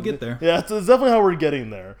 that's how we get there. Yeah, it's definitely how we're getting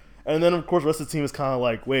there. And then, of course, the rest of the team is kind of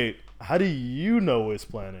like, wait, how do you know what he's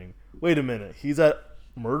planning? Wait a minute, he's at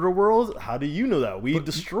Murder World? How do you know that? We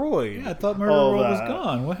destroyed. Yeah, I thought Murder all World was that.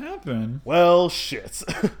 gone. What happened? Well, shit.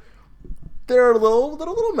 They're a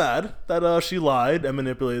little mad that she lied and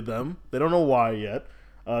manipulated them. They don't know why yet.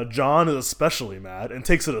 John is especially mad and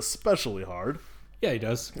takes it especially hard. Yeah, he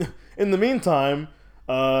does. In the meantime,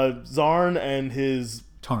 Zarn and his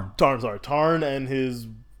Tarn and his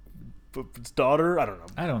daughter. I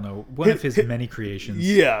don't know. One of his many creations.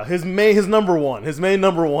 Yeah, his main number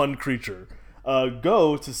one creature.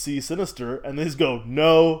 Go to see Sinister, and they just go,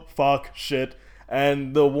 no, fuck, shit.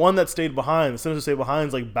 And the one that stayed behind, the Sinister stayed behind,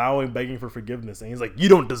 is like bowing, begging for forgiveness. And he's like, you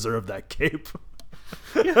don't deserve that cape.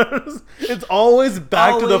 Yeah. It's always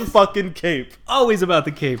back to the fucking cape. Always about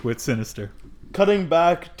the cape with Sinister. Cutting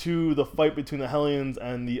back to the fight between the Hellions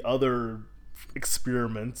and the other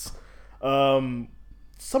experiments.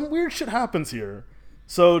 Some weird shit happens here.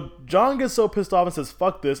 So John gets so pissed off and says,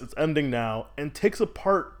 fuck this, it's ending now, and takes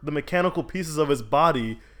apart the mechanical pieces of his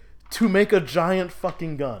body to make a giant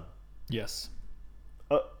fucking gun. Yes.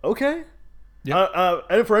 Okay. Yep.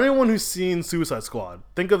 And for anyone who's seen Suicide Squad,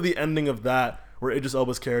 think of the ending of that where Idris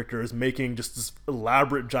Elba's character is making just this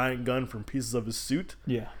elaborate giant gun from pieces of his suit.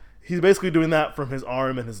 Yeah. He's basically doing that from his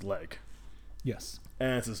arm and his leg. Yes.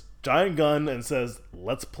 And it's this giant gun and says,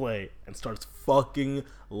 let's play, and starts fucking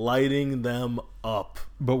lighting them up.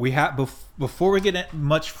 But we have before we get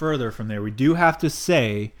much further from there, we do have to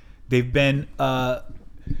say they've been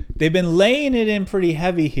laying it in pretty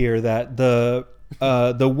heavy here that the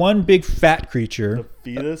one big fat creature, the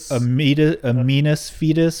fetus, Aminus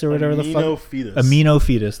fetus or whatever the fuck, Amino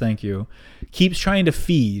fetus, thank you, keeps trying to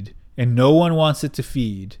feed, and no one wants it to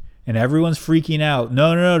feed. And everyone's freaking out.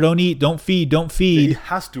 No, don't eat, don't feed. He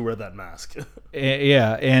has to wear that mask.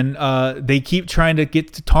 Yeah, and they keep trying to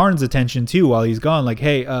get to Tarn's attention too while he's gone. Like,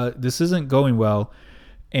 hey, this isn't going well.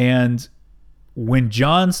 And when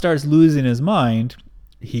John starts losing his mind,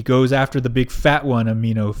 he goes after the big fat one,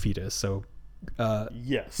 Amino fetus. So,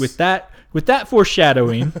 yes, with that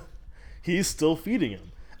foreshadowing, he's still feeding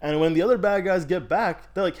him. And when the other bad guys get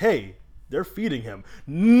back, they're like, hey. They're feeding him.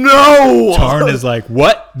 No! Tarn is like,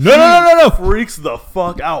 what? No. Freaks the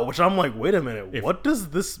fuck out, which I'm like, wait a minute. What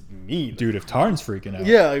does this mean? Dude, if Tarn's freaking out.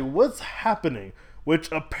 Yeah, like, what's happening? Which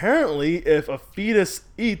apparently, if a fetus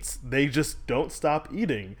eats, they just don't stop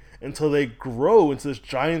eating until they grow into this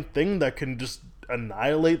giant thing that can just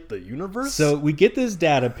annihilate the universe. So we get this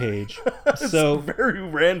data page. It's very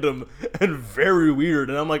random and very weird.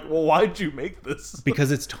 And I'm like, well, why'd you make this?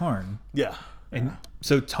 Because it's Tarn. Yeah. And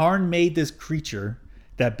so Tarn made this creature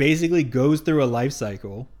that basically goes through a life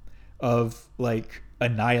cycle of like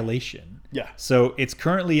annihilation. Yeah. So it's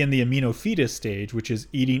currently in the amino fetus stage, which is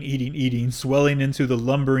eating, swelling into the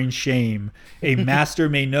lumbering shame. A master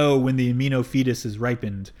may know when the amino fetus is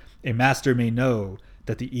ripened. A master may know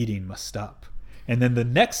that the eating must stop. And then the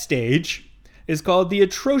next stage is called the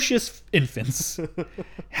atrocious infants.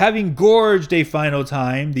 Having gorged a final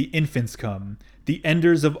time, the infants come, the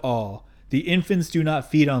enders of all. The infants do not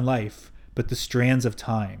feed on life, but the strands of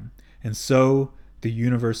time. And so the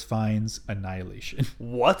universe finds annihilation.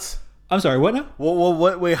 What? I'm sorry, what now?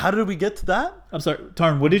 What? Wait, how did we get to that? I'm sorry,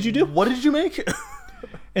 Tarn, what did you do? What did you make?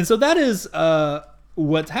 And so that is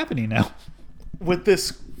what's happening now. With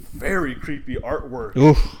this very creepy artwork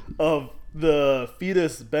Oof. of the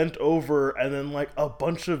fetus bent over and then like a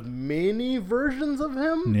bunch of mini versions of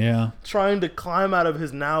him. Yeah. Trying to climb out of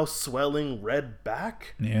his now swelling red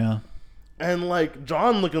back. Yeah. And like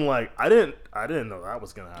John looking like I didn't know that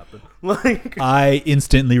was gonna happen. Like I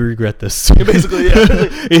instantly regret this. Basically, yeah.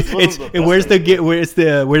 Where's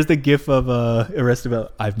the gif of Arrested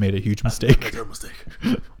Development? I've made a huge mistake.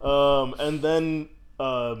 And then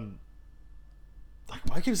like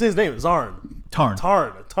why can't you say his name? Zarn.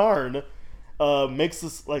 Tarn makes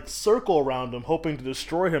this like circle around him, hoping to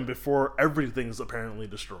destroy him before everything's apparently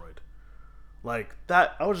destroyed. Like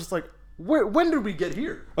that, I was just like. When did we get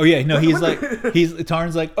here? Oh yeah, no,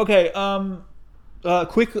 Tarn's like, okay, a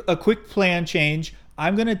quick plan change.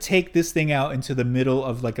 I'm gonna take this thing out into the middle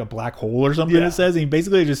of like a black hole or something. Yeah. It says, and he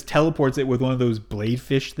basically just teleports it with one of those blade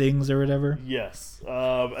fish things or whatever. Yes,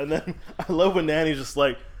 and then I love when Nanny's just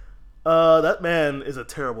like, that man is a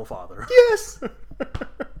terrible father. Yes,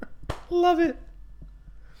 love it.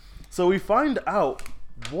 So we find out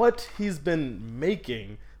what he's been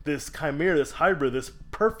making. This chimera, this hybrid, this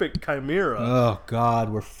perfect chimera. Oh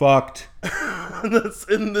God, we're fucked. That's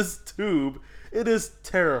in this tube It is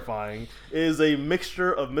terrifying. It is a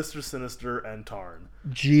mixture of Mr. Sinister and Tarn.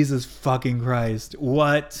 Jesus fucking Christ.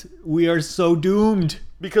 What? We are so doomed.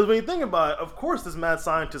 Because when you think about it, of course this mad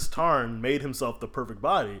scientist Tarn made himself the perfect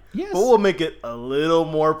body. Yes. But we'll make it a little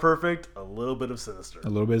more perfect, a little bit of Sinister. A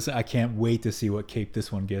little bit. I can't wait to see what cape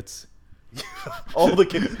this one gets. All the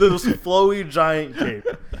cape, this flowy giant cape.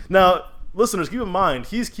 Now, listeners, keep in mind,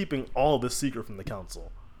 he's keeping all this secret from the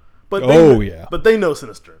council. But But they know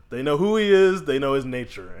Sinister. They know who he is. They know his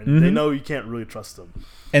nature. And they know you can't really trust him.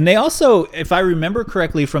 And they also, if I remember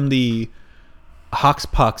correctly from the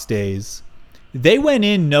Hoxpox days, they went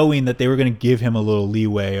in knowing that they were going to give him a little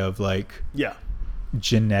leeway of like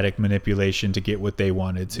genetic manipulation to get what they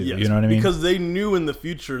wanted to. Yes, you know what I mean? Because they knew in the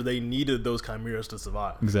future they needed those chimeras to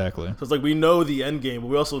survive. Exactly. So it's like we know the end game, but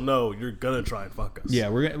we also know you're going to try and fuck us. Yeah,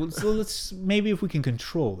 so let's maybe if we can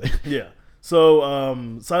control it. Yeah. So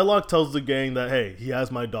Psylocke tells the gang that, hey, he has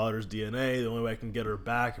my daughter's DNA. The only way I can get her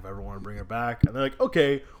back if I ever want to bring her back. And they're like,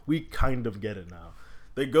 okay, we kind of get it now.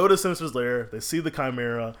 They go to Sinister's lair. They see the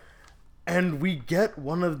chimera. And we get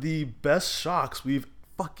one of the best shocks we've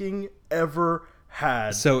fucking ever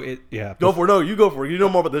had. So Go for it. No, you go for it. You know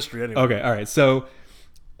more about the history anyway. Okay, all right. So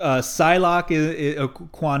Psylocke,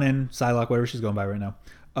 Quanin, Psylocke, whatever she's going by right now.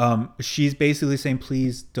 She's basically saying,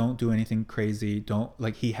 please don't do anything crazy. Don't,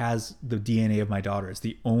 like, he has the DNA of my daughter. It's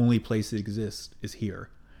the only place it exists is here.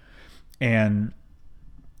 And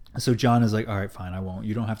so John is like, all right, fine, I won't.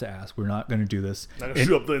 You don't have to ask. We're not going to do this. I'm going to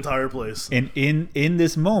shoot up the entire place. And in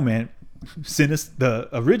this moment, the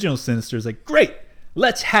original Sinister is like, great,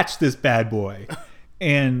 let's hatch this bad boy.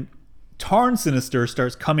 And Tarn Sinister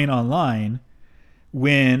starts coming online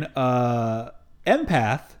when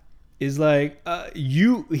Empath is like,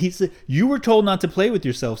 you were told not to play with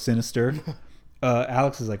yourself, Sinister.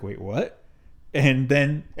 Alex is like, wait, what?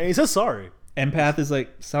 And he says sorry. Empath is like,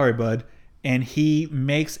 sorry, bud. And he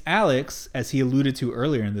makes Alex, as he alluded to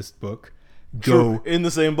earlier in this book, go in the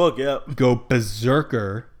same book, yeah. Go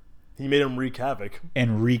berserker. He made him wreak havoc.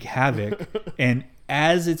 And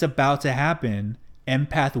as it's about to happen,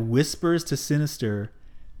 Empath whispers to Sinister,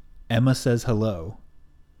 Emma says hello.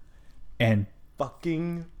 And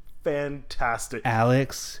fucking fantastic.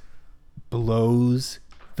 Alex blows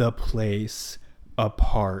the place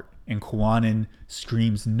apart. And Quanin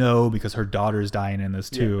screams no because her daughter's dying in this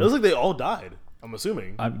too. Yeah, it looks like they all died, I'm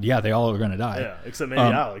assuming. Yeah, they all are going to die. Yeah, except maybe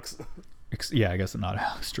Alex. Yeah, I guess not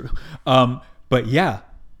Alex, true. But yeah,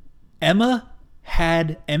 Emma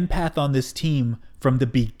had Empath on this team from the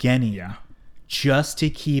beginning. Yeah. Just to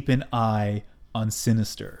keep an eye on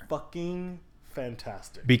Sinister. Fucking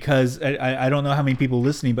fantastic. Because I don't know how many people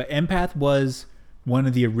listening, but Empath was one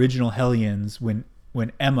of the original Hellions when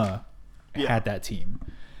Emma had that team.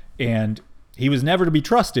 And he was never to be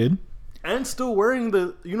trusted. And still wearing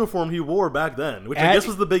the uniform he wore back then, which I guess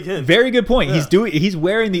was the big hint. Very good point. Yeah. He's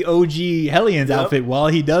wearing the OG Hellions outfit while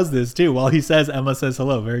he does this too. While he says Emma says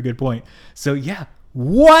hello. Very good point. So yeah,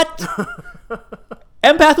 what?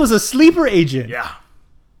 Empath was a sleeper agent. Yeah.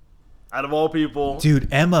 Out of all people, dude,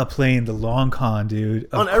 Emma playing the long con, dude.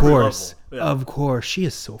 Of course, of course, she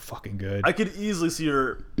is so fucking good. I could easily see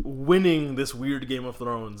her winning this weird Game of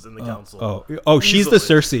Thrones in the council. She's the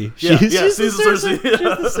Cersei. She's the Cersei. She's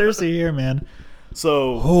the Cersei here, man.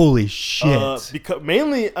 So holy shit. Because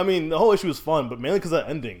mainly, I mean, the whole issue was fun, but mainly because of that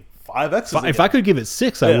ending. 5X. If I could give it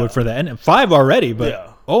 6, I would for the end. 5 already,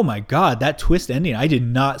 but oh my god, that twist ending! I did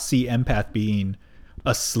not see Empath being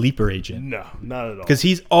a sleeper agent. No, not at all. Because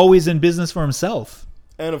he's always in business for himself.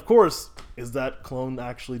 And of course, is that clone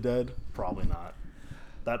actually dead? Probably not.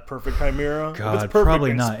 That perfect chimera? God, if it's perfect,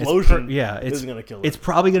 probably not. Explosion it's going to kill it. It's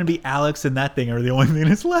probably going to be Alex and that thing are the only thing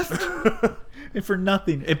that's left. And for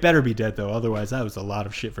nothing. It better be dead, though. Otherwise, that was a lot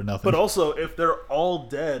of shit for nothing. But also, if they're all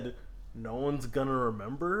dead, no one's going to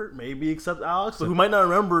remember, maybe except Alex, who might not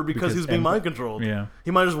remember because he's being mind controlled. Yeah. He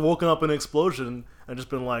might have just woken up in an explosion and just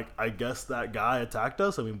been like, I guess that guy attacked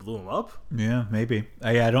us and we blew him up. Yeah, maybe.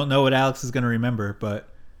 I don't know what Alex is going to remember, but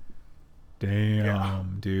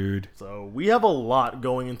damn, dude. So we have a lot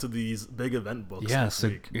going into these big event books next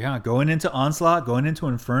week. Yeah, going into Onslaught, going into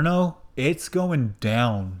Inferno, it's going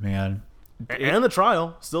down, man. And the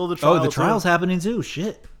trial. Still the trial. Oh, the trial's happening too.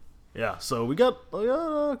 Shit. Yeah, so we got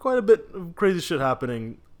quite a bit of crazy shit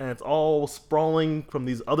happening, and it's all sprawling from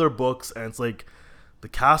these other books, and it's like the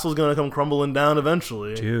castle's gonna come crumbling down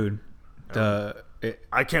eventually. Dude,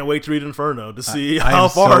 I can't wait to read Inferno to see I how am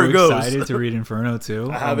far so it goes. excited to read Inferno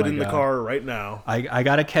too. I have Oh it my in the God. car right now. I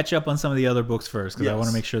got to catch up on some of the other books first because I want to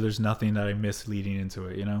Yes. make sure there's nothing that I missed leading into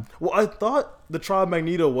it, you know? Well, I thought the Trial of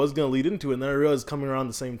Magneto was going to lead into it, and then I realized it's coming around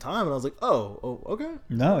the same time, and I was like, oh, okay.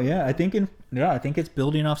 No, yeah, I think it's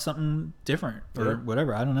building off something different or Yeah.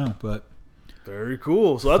 whatever. I don't know, but Very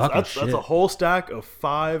cool. So Fucking that's shit. a whole stack of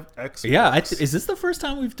 5 X. yeah, is this the first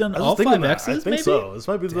time we've done I was all thinking 5 that. X's? I think maybe? so. This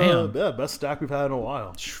might be Damn. the best stack we've had in a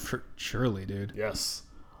while. Surely, dude. Yes.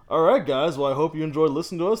 All right, guys. Well, I hope you enjoyed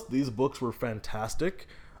listening to us. These books were fantastic.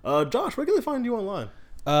 Josh, where can they find you online?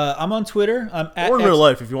 I'm on Twitter. I'm at Or in X- real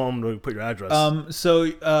life, if you want them to put your address.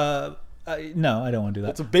 No, I don't want to do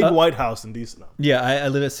that. It's a big White House in DC. No. Yeah, I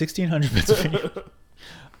live at 1600 Pennsylvania.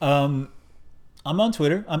 I'm on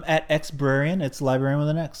Twitter. I'm at Xbrarian. It's librarian with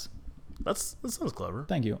an X. That sounds clever.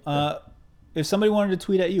 Thank you. If somebody wanted to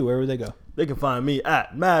tweet at you, where would they go? They can find me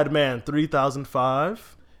at Madman3005.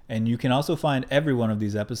 And you can also find every one of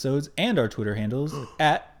these episodes and our Twitter handles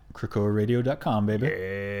at krakoaradio.com, baby.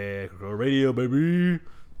 Yeah, Krakoa Radio, baby.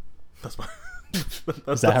 That's my.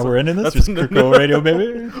 Is that how we're ending this? that's- Just Krakoa Radio,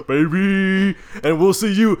 baby? Baby. And we'll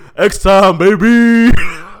see you next time, baby.